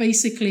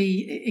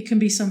basically, it can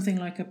be something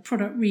like a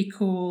product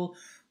recall,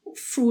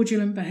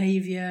 fraudulent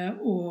behavior,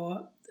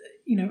 or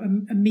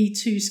a Me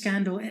Too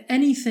scandal,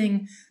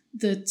 anything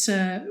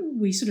that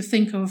we sort of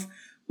think of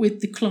with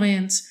the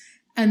client,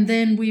 and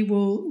then we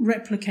will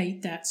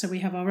replicate that. So we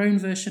have our own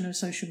version of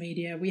social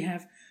media. We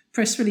have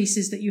press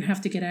releases that you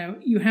have to get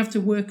out. You have to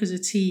work as a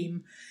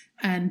team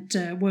and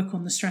work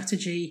on the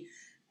strategy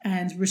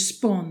and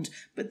respond.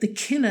 But the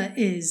killer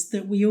is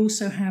that we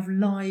also have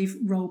live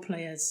role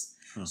players.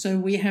 So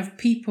we have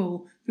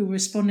people who are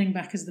responding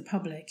back as the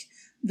public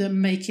that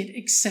make it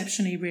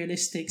exceptionally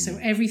realistic. So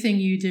everything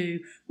you do,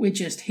 we're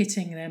just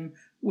hitting them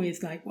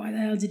with like, why the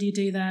hell did you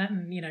do that?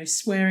 And,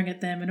 swearing at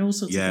them and all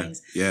sorts of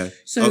things. Yeah.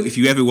 So if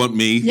you ever want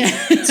me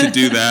to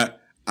do that,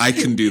 I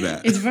can do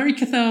that. It's very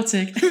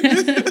cathartic.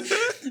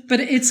 But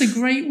it's a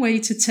great way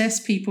to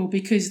test people,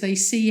 because they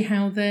see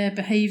how their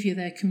behavior,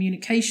 their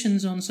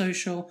communications on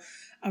social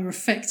are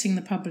affecting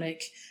the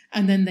public,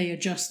 and then they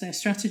adjust their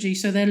strategy.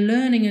 So they're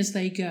learning as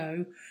they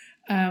go.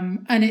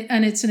 And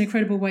it's an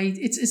incredible way.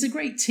 It's a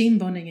great team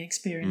bonding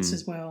experience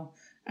as well.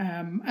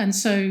 And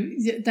so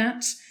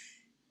that,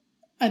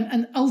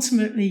 and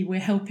ultimately we're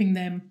helping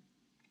them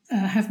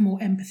have more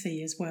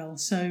empathy as well.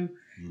 So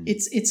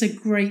it's a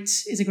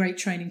great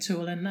training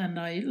tool, and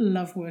I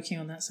love working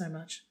on that so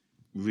much.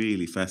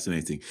 Really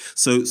fascinating.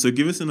 So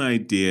give us an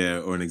idea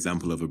or an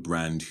example of a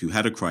brand who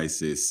had a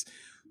crisis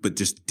but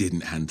just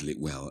didn't handle it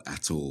well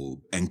at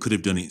all and could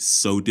have done it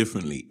so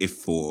differently if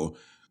for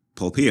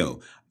Paul Pio.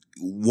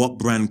 What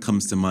brand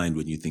comes to mind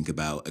when you think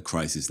about a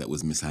crisis that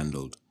was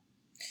mishandled?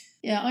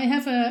 Yeah, I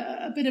have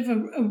a bit of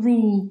a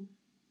rule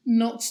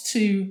not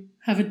to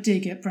have a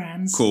dig at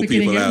brands Call for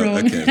getting people it out.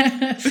 wrong.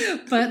 Okay.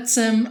 But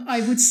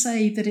I would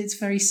say that it's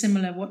very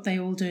similar what they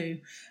all do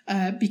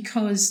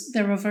because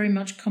there are very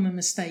much common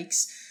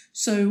mistakes.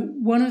 So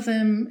one of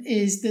them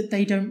is that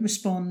they don't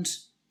respond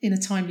in a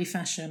timely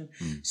fashion.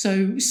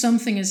 So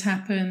something has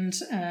happened.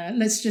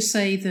 Let's just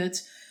say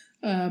that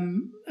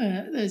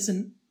there's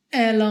an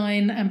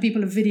airline and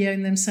people are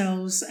videoing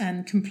themselves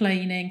and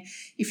complaining.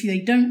 If they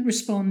don't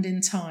respond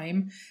in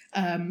time,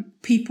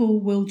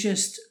 people will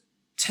just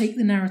take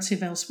the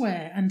narrative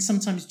elsewhere, and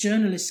sometimes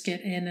journalists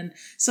get in and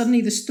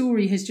suddenly the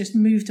story has just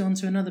moved on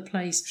to another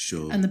place.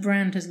 Sure. And the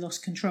brand has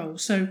lost control.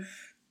 So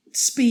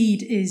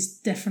speed is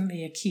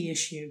definitely a key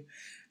issue.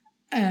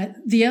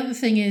 The other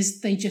thing is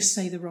they just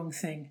say the wrong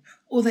thing,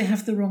 or they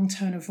have the wrong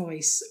tone of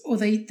voice, or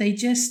they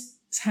just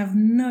have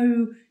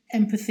no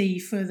empathy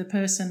for the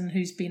person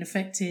who's been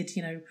affected,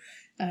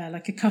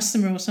 like a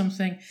customer or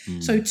something.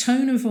 So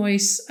tone of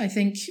voice, I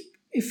think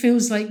it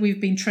feels like we've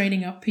been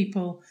training up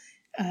people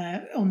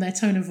on their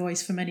tone of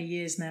voice for many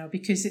years now,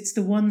 because it's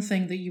the one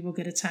thing that you will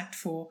get attacked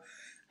for.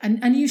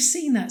 And you've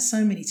seen that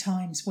so many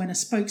times when a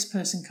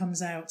spokesperson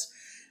comes out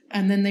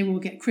and then they will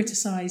get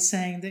criticised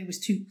saying that it was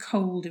too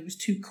cold, it was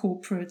too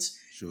corporate.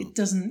 Sure. It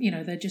doesn't,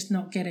 they're just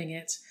not getting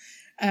it.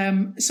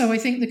 So I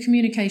think the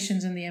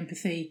communications and the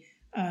empathy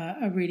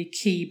are really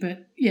key.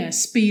 But yeah,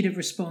 speed of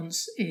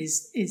response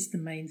is the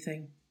main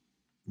thing.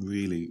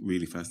 Really,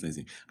 really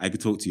fascinating. I could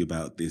talk to you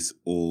about this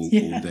all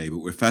day, but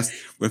we're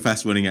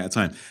fast running out of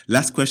time.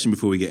 Last question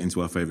before we get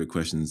into our favorite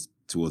questions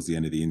towards the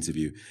end of the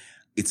interview.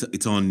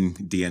 It's on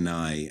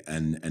D&I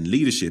and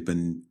leadership,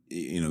 and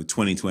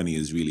 2020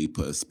 has really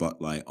put a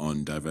spotlight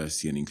on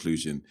diversity and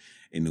inclusion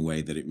in a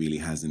way that it really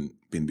hasn't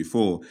been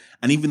before.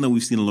 And even though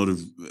we've seen a lot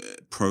of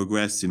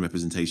progress in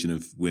representation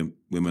of women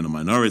and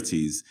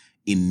minorities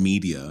in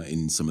media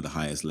in some of the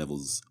highest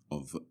levels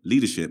of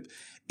leadership,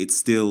 it's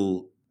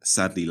still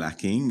sadly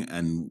lacking,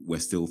 and we're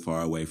still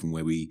far away from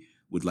where we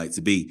would like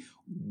to be.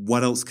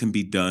 What else can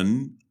be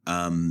done,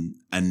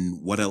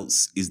 and what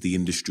else is the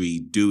industry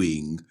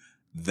doing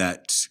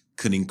that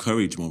can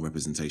encourage more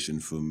representation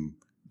from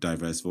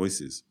diverse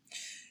voices?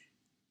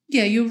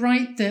 Yeah, you're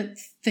right that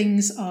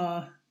things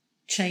are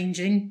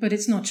changing, but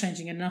it's not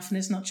changing enough, and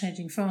it's not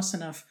changing fast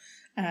enough.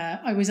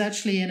 I was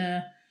actually in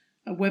a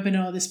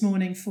webinar this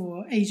morning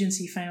for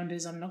agency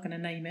founders. I'm not going to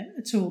name it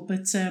at all,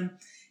 but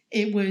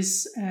it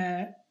was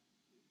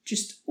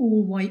just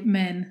all white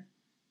men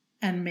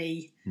and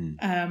me.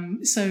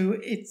 So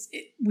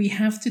we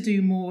have to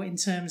do more in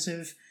terms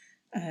of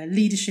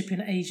leadership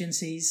in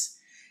agencies.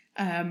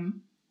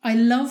 I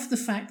love the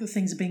fact that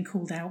things are being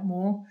called out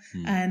more.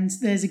 And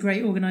there's a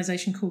great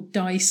organisation called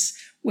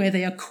DICE where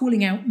they are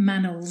calling out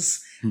manels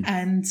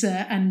and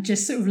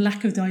just sort of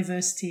lack of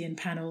diversity in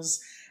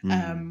panels.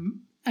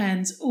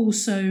 And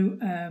also,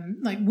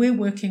 like we're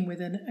working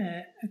with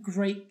a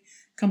great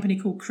company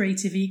called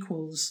Creative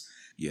Equals.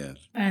 Yeah.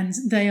 And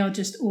they are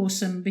just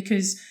awesome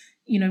because,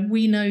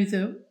 we know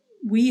that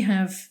we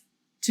have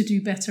to do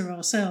better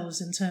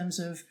ourselves in terms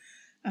of,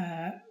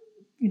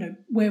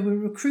 where we're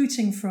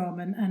recruiting from.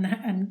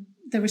 And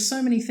there are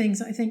so many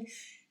things. I think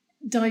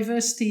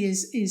diversity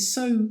is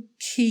so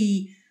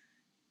key.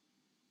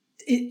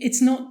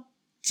 It's not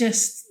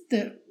just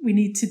that we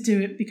need to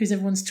do it because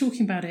everyone's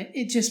talking about it.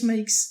 It just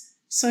makes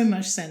so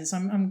much sense.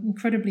 I'm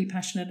incredibly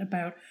passionate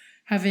about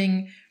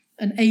having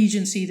an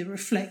agency that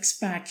reflects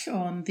back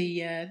on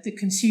the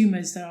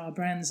consumers that our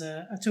brands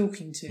are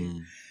talking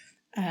to.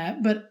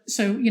 But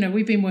so,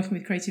 we've been working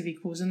with Creative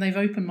Equals, and they've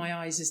opened my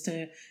eyes as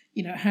to,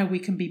 how we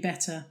can be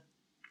better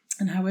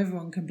and how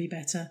everyone can be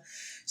better.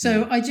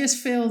 So I just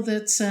feel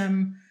that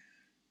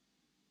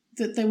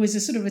that there was a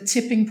sort of a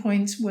tipping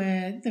point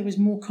where there was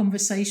more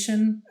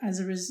conversation as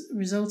a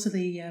result of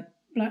the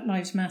Black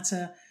Lives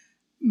Matter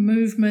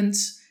movement,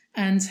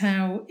 and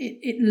how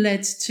it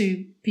led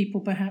to people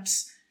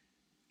perhaps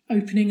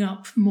opening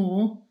up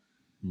more.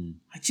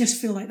 I just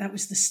feel like that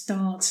was the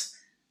start,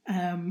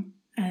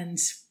 and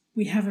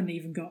we haven't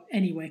even got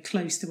anywhere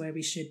close to where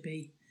we should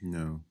be.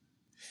 No.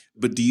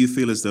 But do you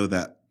feel as though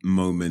that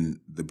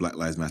moment, the Black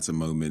Lives Matter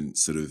moment,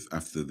 sort of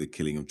after the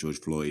killing of George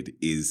Floyd,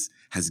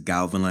 has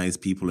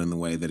galvanized people in the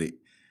way that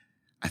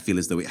I feel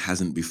as though it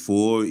hasn't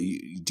before?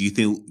 Do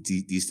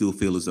you still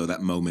feel as though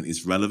that moment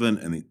is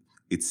relevant and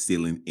it's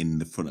still in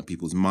the front of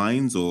people's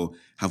minds, or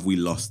have we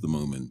lost the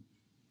moment?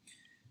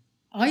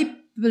 I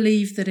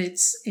believe that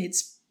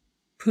it's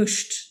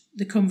pushed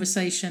the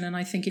conversation, and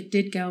I think it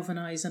did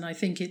galvanize, and I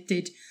think it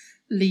did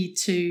lead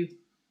to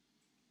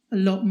a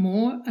lot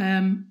more.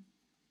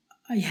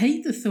 I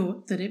hate the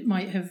thought that it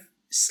might have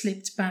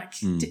slipped back.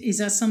 Is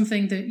that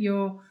something that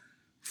you're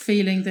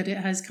feeling that it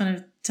has kind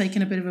of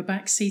taken a bit of a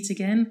back seat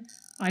again.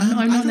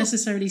 I'm not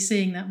necessarily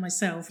seeing that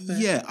myself. But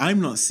yeah,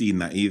 I'm not seeing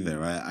that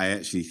either. I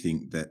actually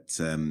think that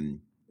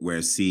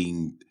we're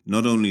seeing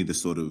not only the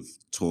sort of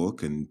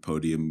talk and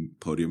podium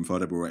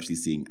fodder, but we're actually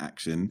seeing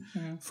action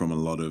from a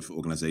lot of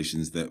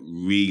organizations that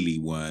really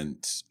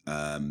weren't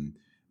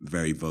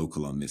very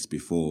vocal on this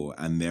before.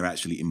 And they're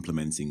actually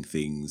implementing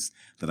things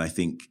that I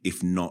think,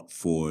 if not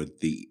for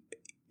the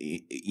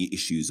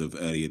issues of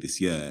earlier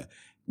this year,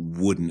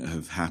 wouldn't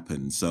have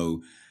happened.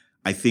 So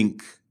I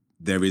think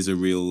there is a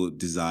real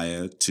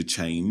desire to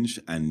change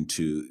and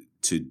to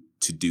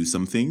do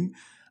something.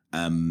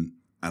 And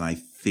I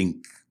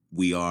think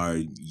we are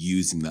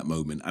using that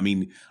moment. I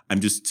mean, I'm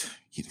just,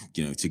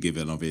 to give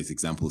an obvious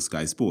example,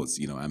 Sky Sports.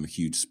 I'm a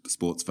huge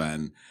sports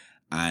fan.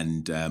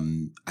 And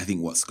I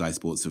think what Sky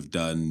Sports have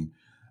done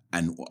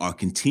and are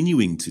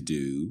continuing to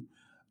do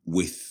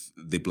with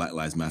the Black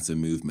Lives Matter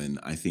movement,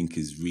 I think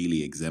is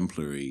really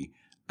exemplary.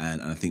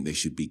 And I think they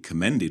should be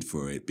commended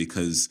for it,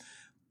 because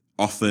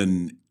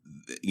often,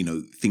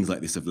 things like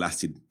this have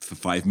lasted for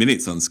 5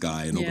 minutes on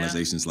Sky and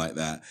organizations like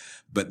that,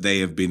 but they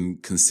have been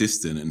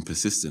consistent and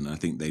persistent. I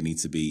think they need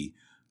to be,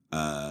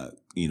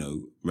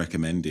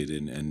 recommended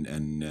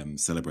and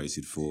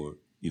celebrated for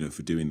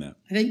doing that.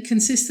 I think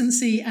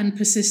consistency and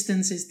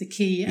persistence is the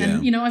key.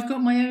 And, I've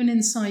got my own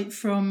insight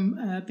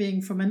from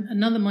being from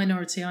another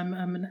minority. I'm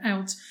an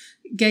out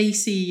gay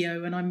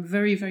CEO, and I'm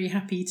very, very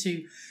happy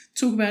to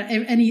talk about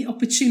any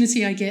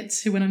opportunity I get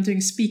to when I'm doing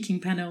speaking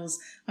panels.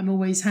 I'm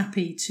always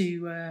happy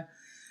to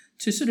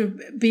sort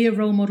of be a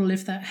role model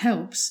if that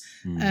helps,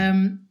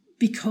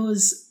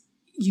 because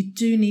you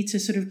do need to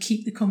sort of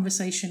keep the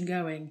conversation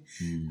going.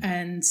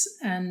 And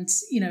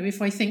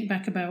if I think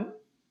back about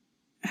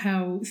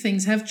how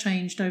things have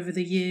changed over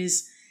the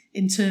years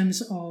in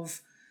terms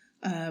of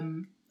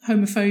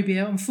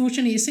homophobia,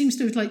 unfortunately, it seems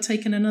to have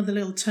taken another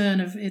little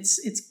turn of it's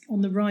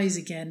on the rise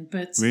again.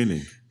 But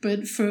really,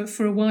 but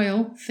for a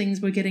while things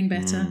were getting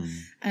better,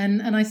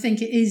 and I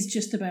think it is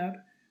just about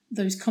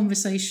those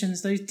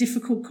conversations, those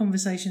difficult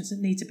conversations that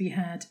need to be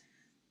had,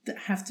 that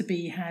have to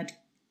be had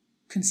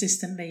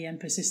consistently and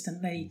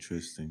persistently.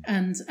 Interesting.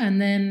 And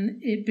then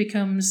it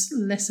becomes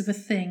less of a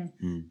thing,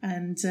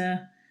 and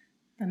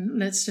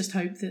let's just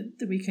hope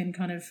that we can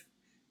kind of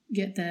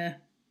get there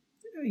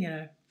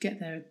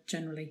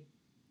generally.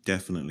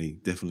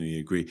 Definitely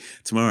agree.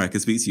 Tamara, I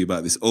could speak to you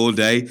about this all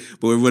day,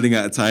 but we're running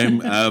out of time.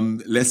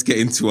 Let's get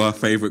into our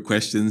favorite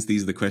questions.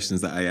 These are the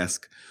questions that I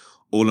ask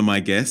all of my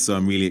guests, so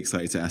I'm really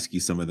excited to ask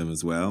you some of them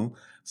as well.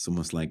 It's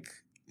almost like,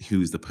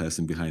 who's the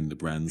person behind the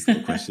brands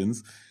little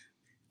questions.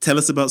 Tell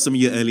us about some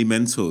of your early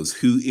mentors.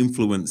 Who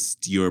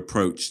influenced your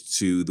approach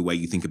to the way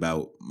you think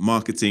about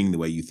marketing, the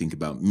way you think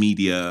about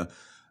media,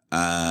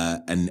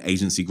 and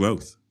agency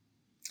growth?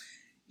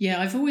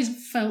 Yeah, I've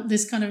always felt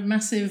this kind of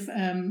massive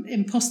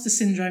imposter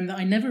syndrome that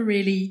I never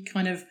really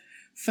kind of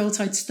felt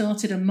I'd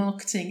started a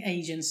marketing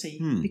agency,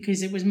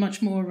 because it was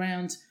much more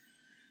around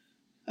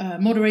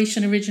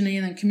moderation originally,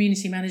 and then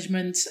community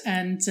management.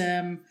 And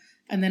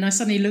then I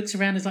suddenly looked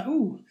around and was like,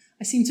 oh,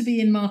 I seem to be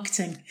in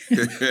marketing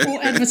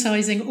or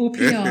advertising or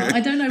PR.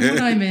 I don't know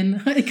what I'm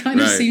in. I kind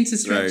of seem to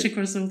stretch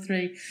across all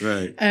three.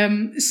 Right.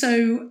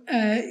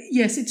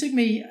 Yes, it took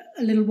me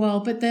a little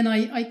while, but then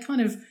I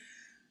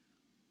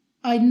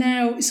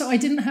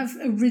didn't have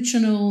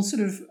original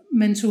sort of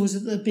mentors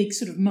at the big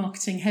sort of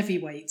marketing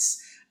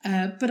heavyweights,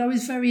 but I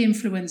was very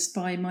influenced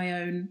by my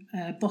own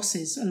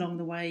bosses along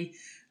the way.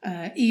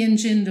 Ian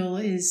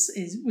Jindal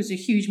was a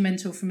huge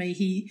mentor for me.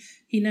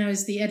 He now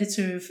is the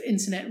editor of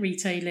Internet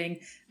Retailing,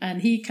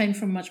 and he came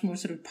from much more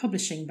sort of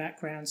publishing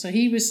background. So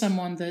he was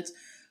someone that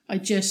I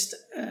just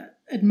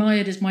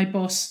admired as my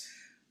boss,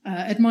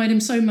 admired him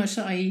so much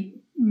that I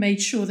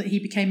made sure that he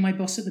became my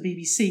boss at the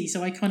BBC.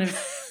 So I kind of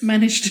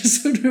managed to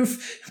sort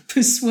of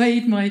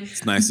persuade my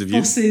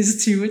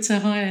bosses to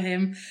hire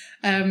him.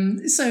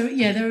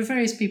 There are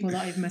various people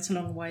that I've met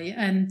along the way.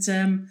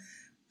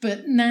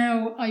 But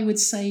now I would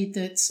say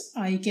that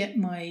I get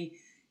my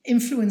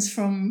influence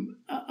from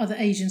other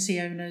agency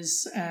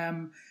owners,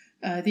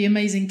 the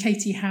amazing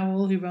Katie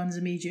Howell, who runs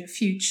Immediate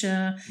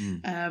Future.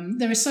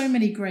 There are so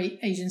many great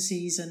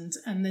agencies,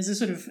 and there's a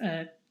sort of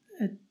a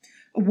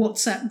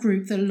WhatsApp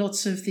group that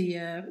lots of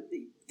the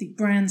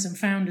brands and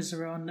founders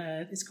are on.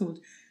 It's called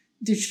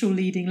Digital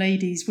Leading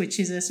Ladies, which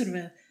is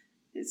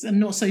it's a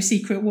not so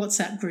secret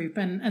WhatsApp group,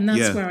 and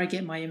that's where I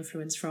get my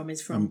influence from.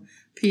 Is from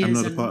peers. I'm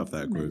not a part of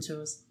that group.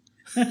 Mentors.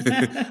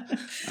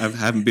 I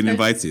haven't been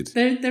invited.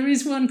 There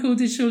is one called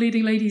Digital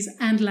Leading Ladies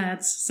and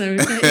Lads, so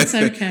it's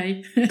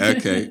okay.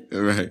 Okay,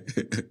 all right.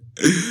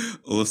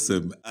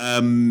 Awesome.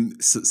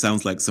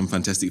 Sounds like some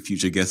fantastic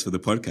future guests for the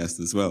podcast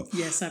as well.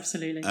 Yes,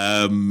 absolutely.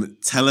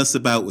 Tell us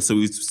about, so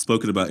we've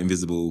spoken about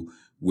Invisible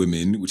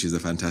Women, which is a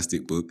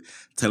fantastic book.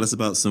 Tell us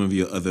about some of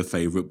your other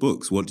favorite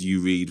books. What do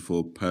you read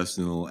for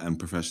personal and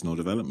professional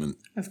development?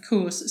 Of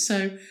course.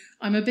 So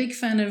I'm a big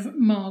fan of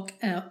Mark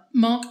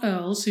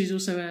Earls, who's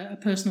also a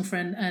personal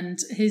friend, and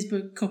his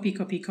book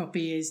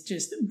Copy is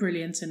just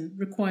brilliant and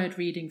required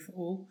reading for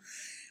all.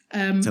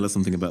 Tell us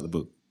something about the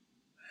book.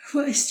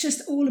 Well, it's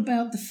just all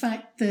about the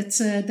fact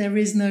that there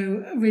is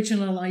no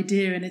original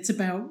idea, and it's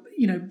about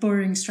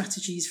borrowing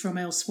strategies from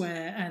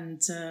elsewhere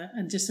and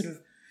just sort of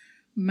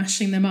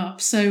mashing them up.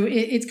 So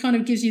it kind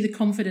of gives you the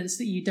confidence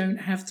that you don't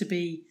have to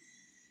be.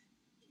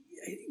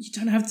 You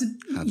don't have to.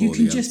 You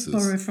can just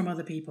borrow from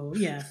other people.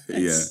 Yeah.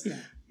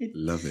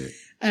 Love it.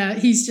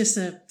 He's just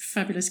a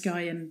fabulous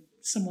guy and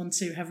someone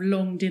to have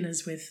long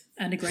dinners with,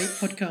 and a great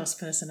podcast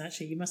person.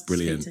 Actually, you must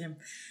speak to him.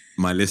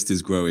 My list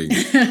is growing.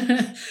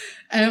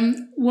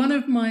 One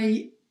of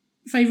my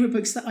favourite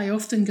books that I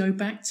often go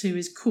back to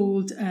is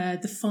called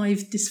The 5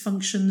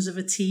 Dysfunctions of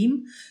a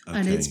Team. Okay.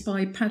 And it's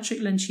by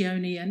Patrick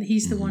Lencioni, and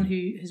he's the one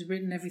who has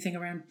written everything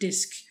around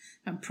DISC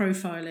and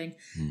profiling.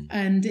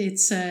 And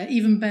it's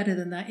even better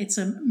than that. It's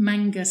a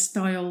manga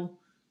style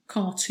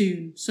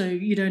cartoon, so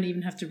you don't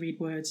even have to read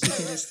words. You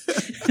can just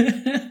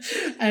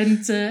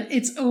and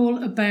it's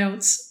all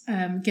about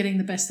getting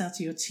the best out of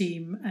your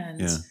team,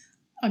 and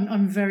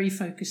I'm very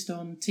focused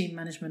on team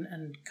management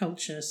and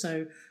culture,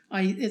 so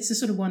it's the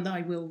sort of one that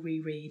I will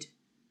reread.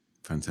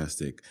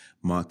 Fantastic.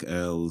 Mark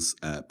Earls,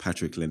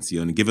 Patrick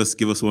Lencioni. Give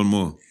us one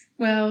more.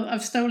 Well,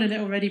 I've stolen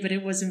it already, but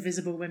it was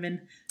Invisible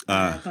Women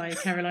by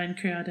Caroline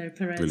Criado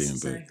Perez.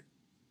 Brilliant book.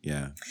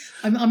 Yeah.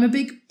 I'm a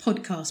big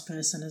podcast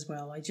person as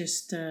well. I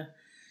just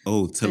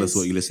tell us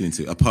what you're listening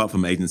to. Apart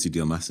from Agency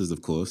Deal Masters,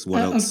 of course.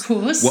 What else? Of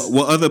course.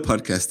 What other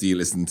podcasts do you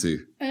listen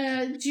to?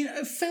 Do you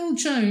know Phil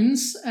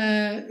Jones,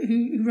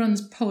 who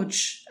runs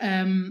Podge?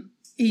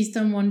 He's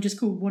done one just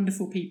called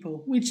Wonderful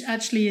People, which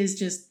actually is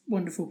just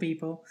wonderful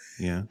people.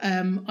 Yeah.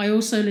 I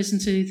also listen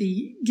to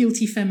The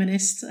Guilty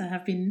Feminist. I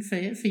have been for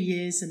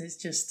years, and it's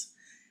just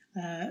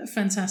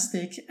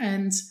fantastic.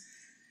 And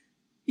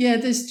yeah,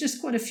 there's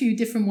just quite a few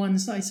different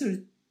ones that I sort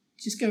of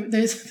just go.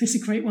 There's a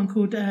great one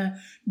called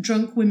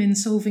Drunk Women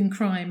Solving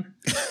Crime,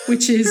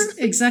 which is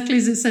exactly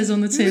as it says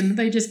on the tin.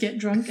 They just get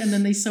drunk and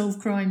then they solve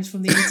crimes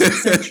from the 18th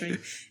century.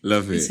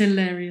 Love it. It's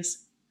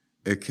hilarious.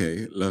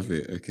 Okay, love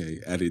it. Okay,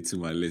 add it to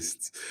my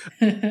list.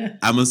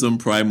 Amazon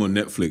Prime or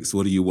Netflix,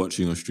 what are you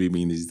watching or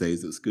streaming these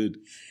days that's good?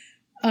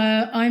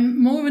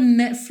 I'm more of a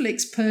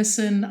Netflix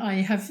person.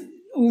 I have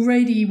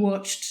already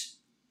watched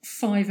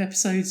 5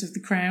 episodes of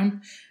The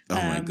Crown. Oh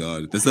my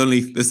God! It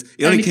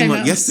only came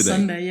out yesterday.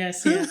 Sunday,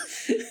 yes, yeah.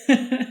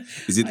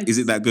 Is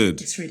it that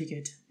good? It's really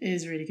good. It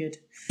is really good.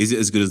 Is it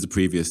as good as the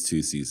previous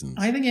 2 seasons?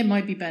 I think it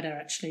might be better,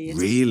 actually. It's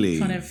really?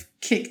 Kind of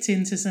kicked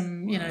into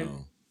some,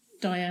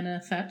 Diana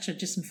Thatcher,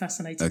 just some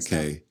fascinating stuff.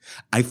 Okay.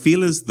 I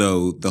feel as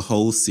though the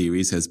whole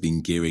series has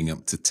been gearing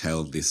up to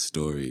tell this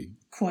story.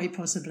 Quite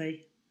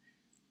possibly.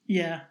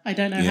 Yeah. I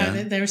don't know how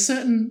there are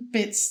certain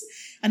bits,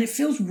 and it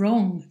feels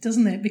wrong,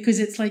 doesn't it? Because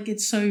it's like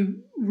it's so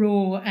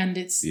raw, and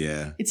it's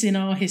in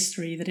our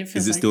history that it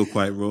feels. Is it still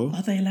quite raw?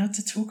 Are they allowed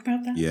to talk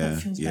about that? Yeah.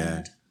 That feels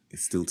bad.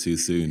 It's still too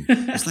soon.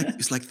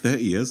 It's like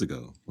 30 years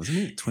ago, wasn't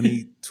it?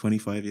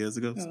 25 years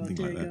ago, something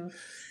like that. God.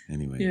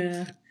 Anyway.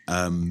 Yeah.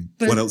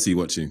 What else are you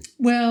watching?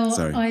 Well,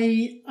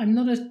 I'm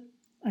not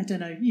I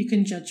don't know, you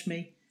can judge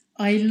me.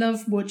 I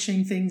love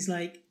watching things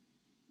like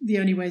The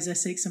Only Way is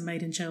Essex and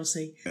Made in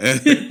Chelsea.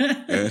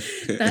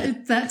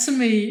 that to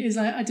me is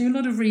like, I do a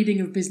lot of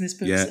reading of business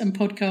books and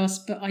podcasts,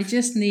 but I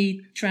just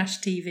need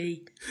trash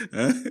TV.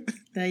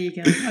 There you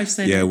go. I've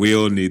said it. Yeah, we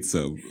all need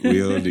some.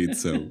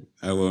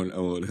 I won't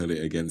hold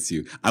it against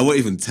you. I won't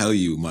even tell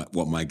you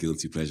what my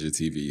guilty pleasure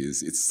TV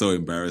is. It's so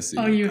embarrassing.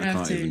 Oh, you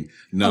have to.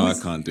 I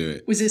can't do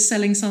it. Was it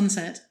Selling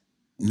Sunset?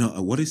 No,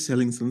 what is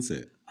Selling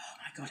Sunset? Oh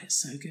my God, it's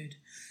so good.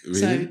 Really?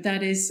 So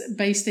that is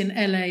based in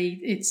LA.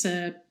 It's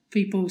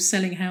people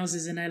selling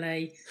houses in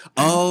LA.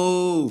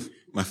 Oh,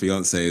 my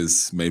fiance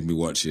has made me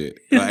watch it.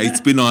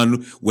 It's been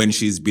on when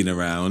she's been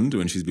around,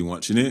 when she's been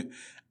watching it.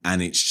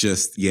 And it's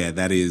just,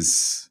 that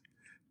is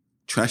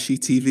trashy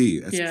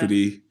TV.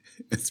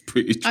 It's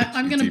pretty trashy.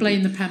 I'm going to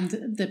blame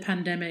the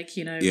pandemic,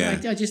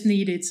 I just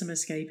needed some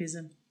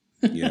escapism.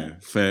 Yeah,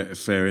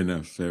 fair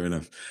enough.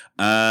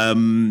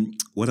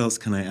 What else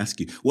can I ask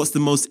you? What's the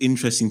most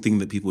interesting thing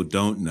that people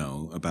don't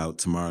know about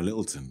Tamara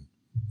Littleton?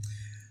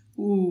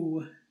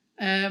 Ooh.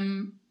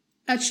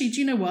 Actually,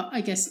 do you know what?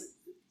 I guess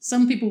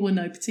some people will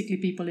know,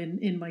 particularly people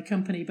in my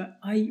company, but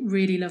I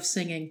really love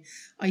singing.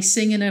 I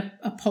sing in a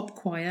pop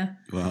choir.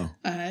 Wow.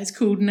 It's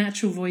called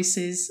Natural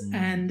Voices.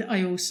 And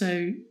I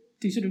also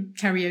do sort of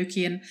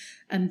karaoke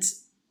and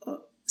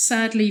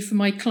sadly for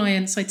my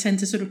clients, I tend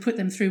to sort of put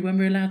them through when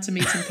we're allowed to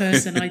meet in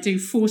person. I do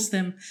force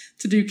them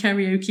to do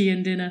karaoke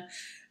and dinner.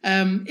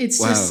 It's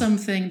just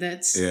something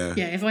that,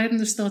 if I hadn't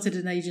have started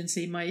an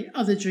agency, my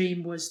other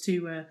dream was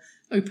to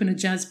open a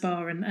jazz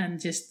bar and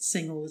just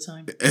sing all the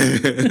time.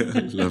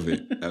 Love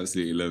it.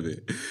 Absolutely love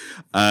it.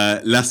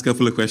 Last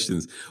couple of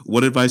questions.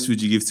 What advice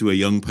would you give to a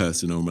young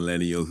person or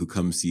millennial who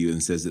comes to you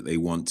and says that they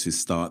want to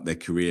start their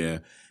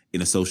career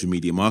in a social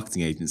media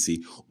marketing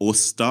agency or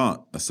start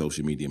a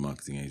social media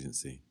marketing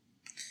agency?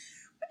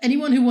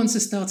 Anyone who wants to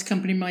start a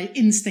company, my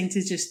instinct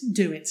is just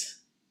do it.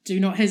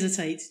 Do not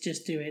hesitate.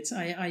 Just do it.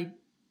 I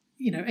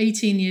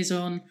 18 years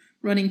on,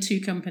 running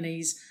 2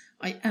 companies,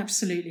 I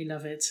absolutely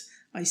love it.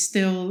 I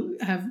still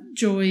have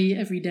joy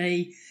every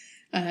day.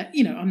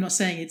 I'm not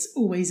saying it's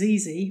always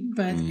easy,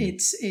 but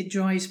it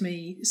drives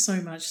me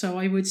so much. So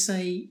I would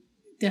say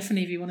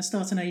definitely if you want to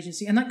start an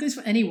agency, and that goes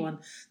for anyone.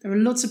 There are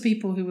lots of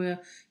people who are,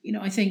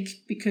 I think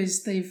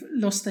because they've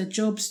lost their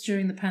jobs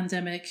during the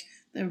pandemic,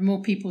 there are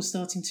more people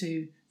starting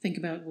to think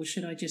about, well,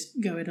 should I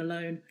just go it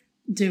alone?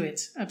 Do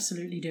it.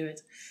 Absolutely do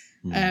it.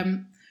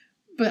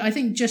 But I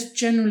think just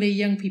generally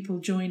young people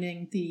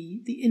joining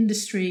the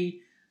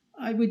industry,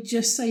 I would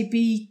just say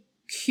be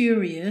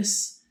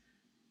curious,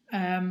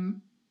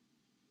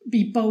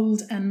 be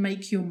bold and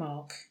make your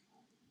mark.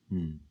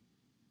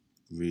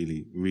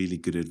 Really, really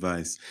good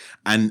advice.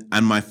 And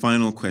my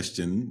final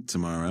question,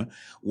 Tamara,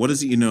 what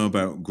is it you know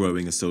about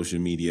growing a social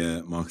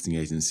media marketing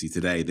agency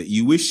today that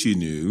you wish you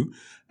knew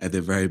at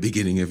the very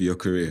beginning of your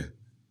career?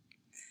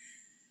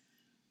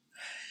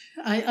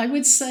 I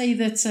would say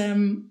that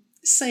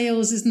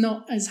sales is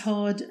not as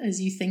hard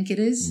as you think it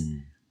is.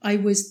 I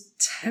was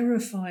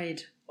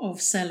terrified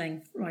of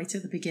selling right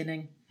at the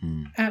beginning.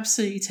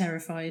 Absolutely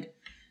terrified.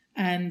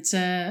 And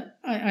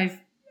I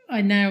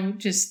now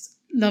just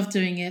love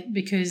doing it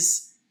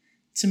because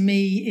to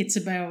me it's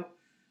about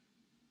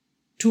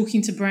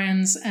talking to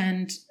brands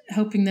and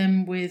helping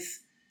them with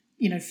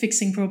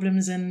fixing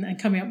problems and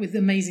coming up with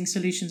amazing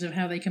solutions of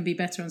how they can be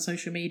better on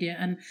social media.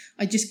 And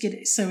I just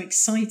get so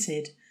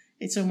excited.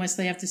 It's almost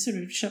they have to sort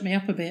of shut me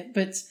up a bit.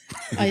 But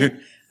I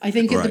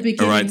think at the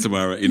beginning... All right,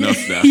 Tamara, enough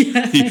now.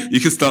 You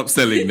can stop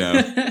selling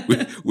now.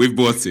 We've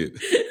bought it.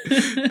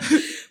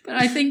 But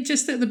I think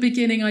just at the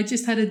beginning, I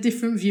just had a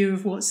different view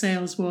of what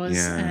sales was.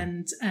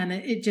 And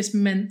it just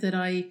meant that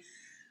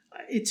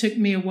it took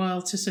me a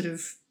while to sort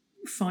of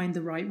find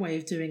the right way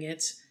of doing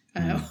it.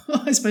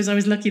 I suppose I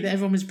was lucky that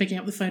everyone was picking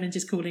up the phone and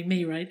just calling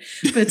me, right?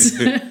 But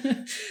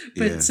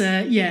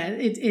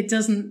it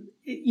doesn't,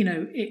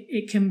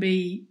 it can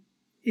be,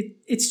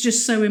 it's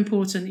just so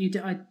important. You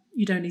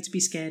don't need to be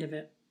scared of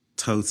it.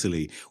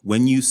 Totally.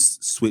 When you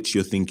switch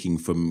your thinking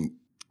from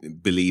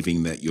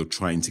believing that you're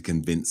trying to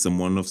convince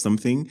someone of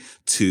something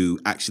to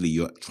actually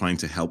you're trying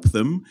to help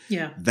them,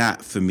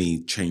 that for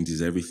me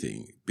changes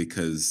everything,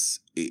 because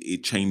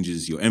it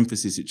changes your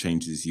emphasis, it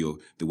changes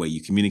the way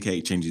you communicate,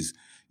 it changes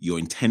your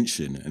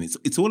intention, and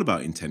it's all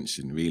about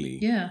intention, really.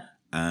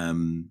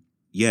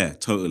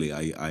 Totally.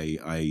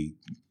 I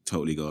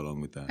totally go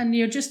along with that. And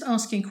you're just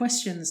asking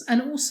questions,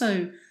 and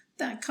also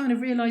that kind of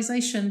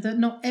realization that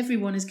not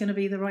everyone is going to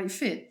be the right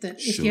fit.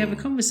 That if you have a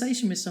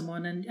conversation with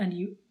someone and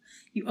you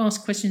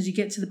ask questions, you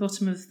get to the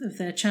bottom of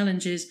their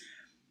challenges,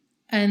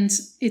 and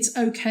it's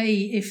okay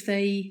if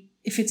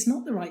it's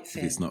not the right fit.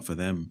 If it's not for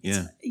them,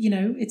 yeah.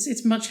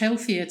 It's much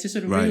healthier to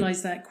sort of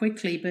realize that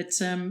quickly, but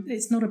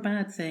it's not a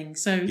bad thing.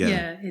 So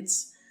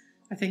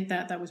I think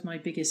that was my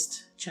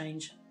biggest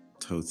change.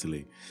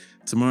 Totally.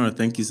 Tamara,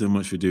 thank you so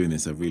much for doing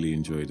this. I've really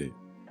enjoyed it.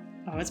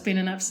 Oh, it's been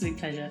an absolute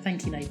pleasure.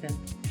 Thank you, Nathan.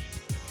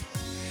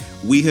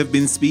 We have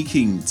been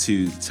speaking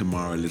to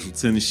Tamara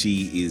Littleton.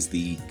 She is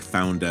the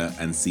founder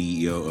and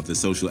CEO of The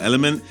Social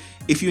Element.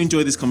 If you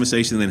enjoyed this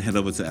conversation, then head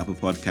over to Apple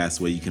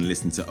Podcasts, where you can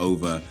listen to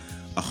over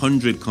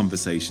 100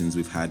 conversations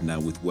we've had now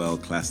with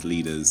world-class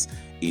leaders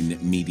in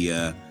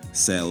media,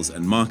 sales,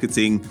 and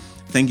marketing.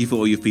 Thank you for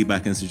all your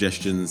feedback and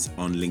suggestions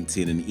on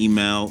LinkedIn and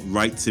email.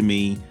 Write to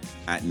me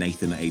at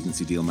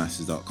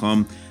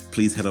nathan@agencydealmasters.com.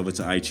 Please head over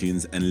to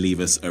iTunes and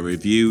leave us a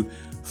review.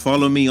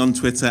 Follow me on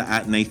Twitter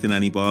at Nathan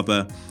Annie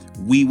Barber.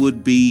 We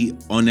would be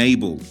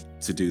unable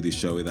to do this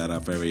show without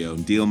our very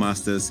own Deal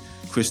Masters.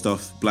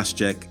 Christoph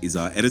Blaschek is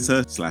our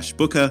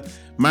editor/booker.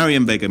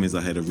 Mariam Begum is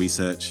our head of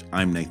research.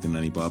 I'm Nathan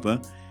Annie Barber.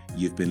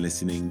 You've been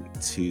listening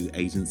to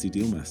Agency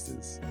Deal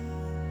Masters.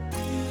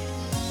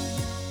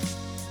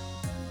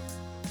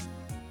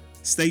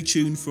 Stay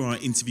tuned for our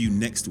interview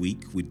next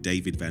week with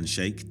David Van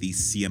Schaik, the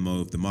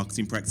CMO of the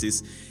marketing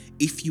practice.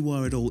 If you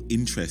are at all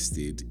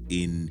interested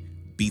in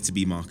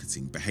B2B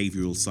marketing,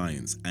 behavioral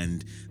science,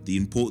 and the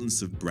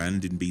importance of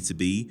brand in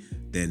B2B,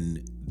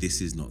 then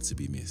this is not to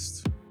be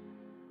missed.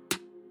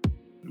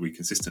 We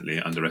consistently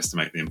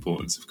underestimate the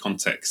importance of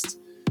context.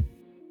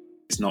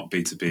 It's not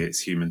B2B, it's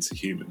human to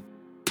human.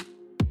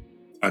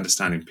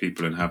 Understanding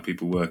people and how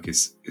people work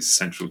is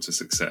central to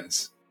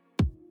success.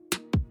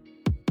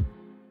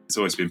 It's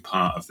always been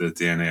part of the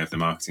DNA of the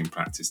marketing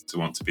practice to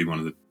want to be one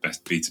of the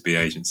best B2B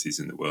agencies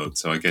in the world.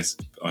 So I guess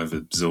I've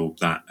absorbed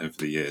that over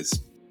the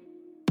years.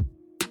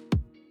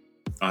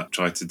 I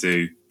tried to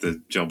do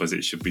the job as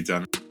it should be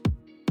done.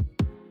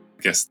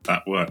 I guess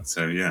that worked.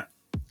 So yeah,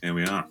 here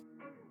we are.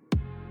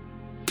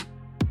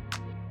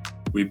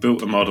 We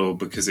built a model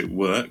because it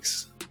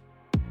works.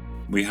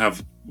 We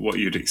have what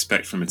you'd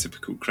expect from a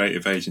typical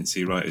creative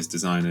agency: writers,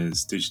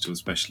 designers, digital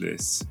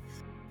specialists.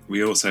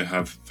 We also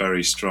have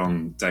very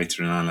strong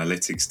data and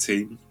analytics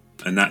team,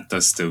 and that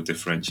does still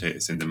differentiate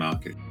us in the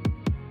market.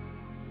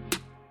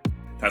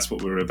 That's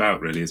what we're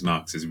about, really, as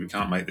marketers. We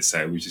can't make the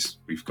sale.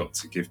 We've got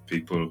to give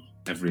people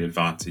every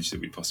advantage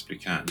that we possibly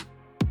can.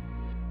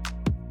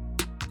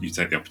 You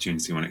take the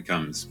opportunity when it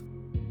comes.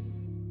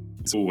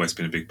 It's always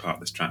been a big part of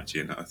the strategy,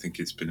 and I think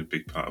it's been a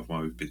big part of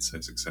why we've been so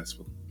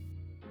successful.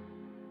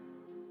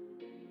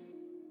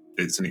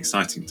 It's an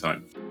exciting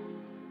time.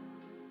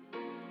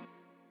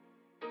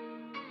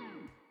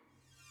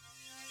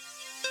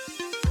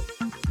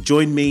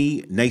 Join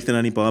me, Nathan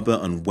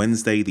Anibaba, on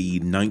Wednesday, the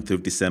 9th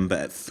of December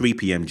at 3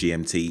 p.m.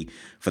 GMT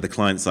for the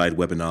client-side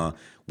webinar,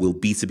 Will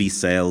B2B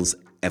Sales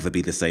Ever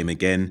Be the Same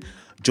Again?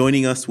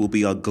 Joining us will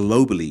be our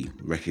globally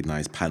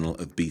recognized panel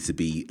of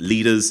B2B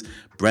leaders,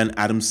 Brent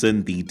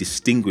Adamson, the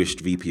distinguished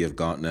VP of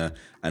Gartner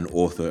and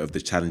author of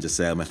the Challenger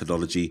Sale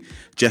Methodology.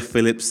 Jeff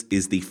Phillips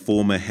is the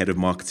former head of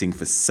marketing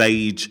for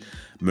Sage.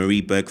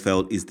 Marie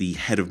Bergfeld is the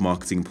head of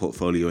marketing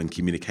portfolio and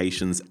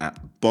communications at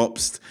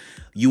Bobst.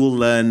 You will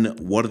learn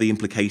what are the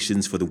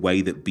implications for the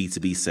way that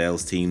B2B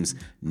sales teams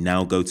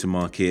now go to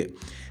market,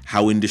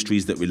 how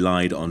industries that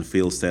relied on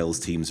field sales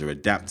teams are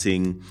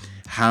adapting,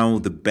 how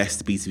the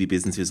best B2B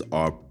businesses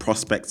are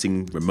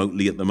prospecting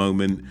remotely at the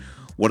moment,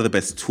 what are the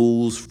best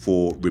tools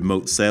for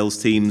remote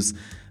sales teams.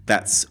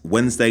 That's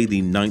Wednesday,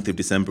 the 9th of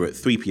December at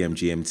 3 p.m.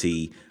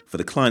 GMT for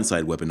the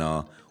client-side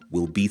webinar,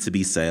 Will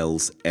B2B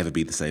Sales Ever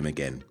Be the Same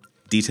Again?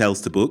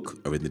 Details to book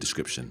are in the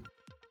description.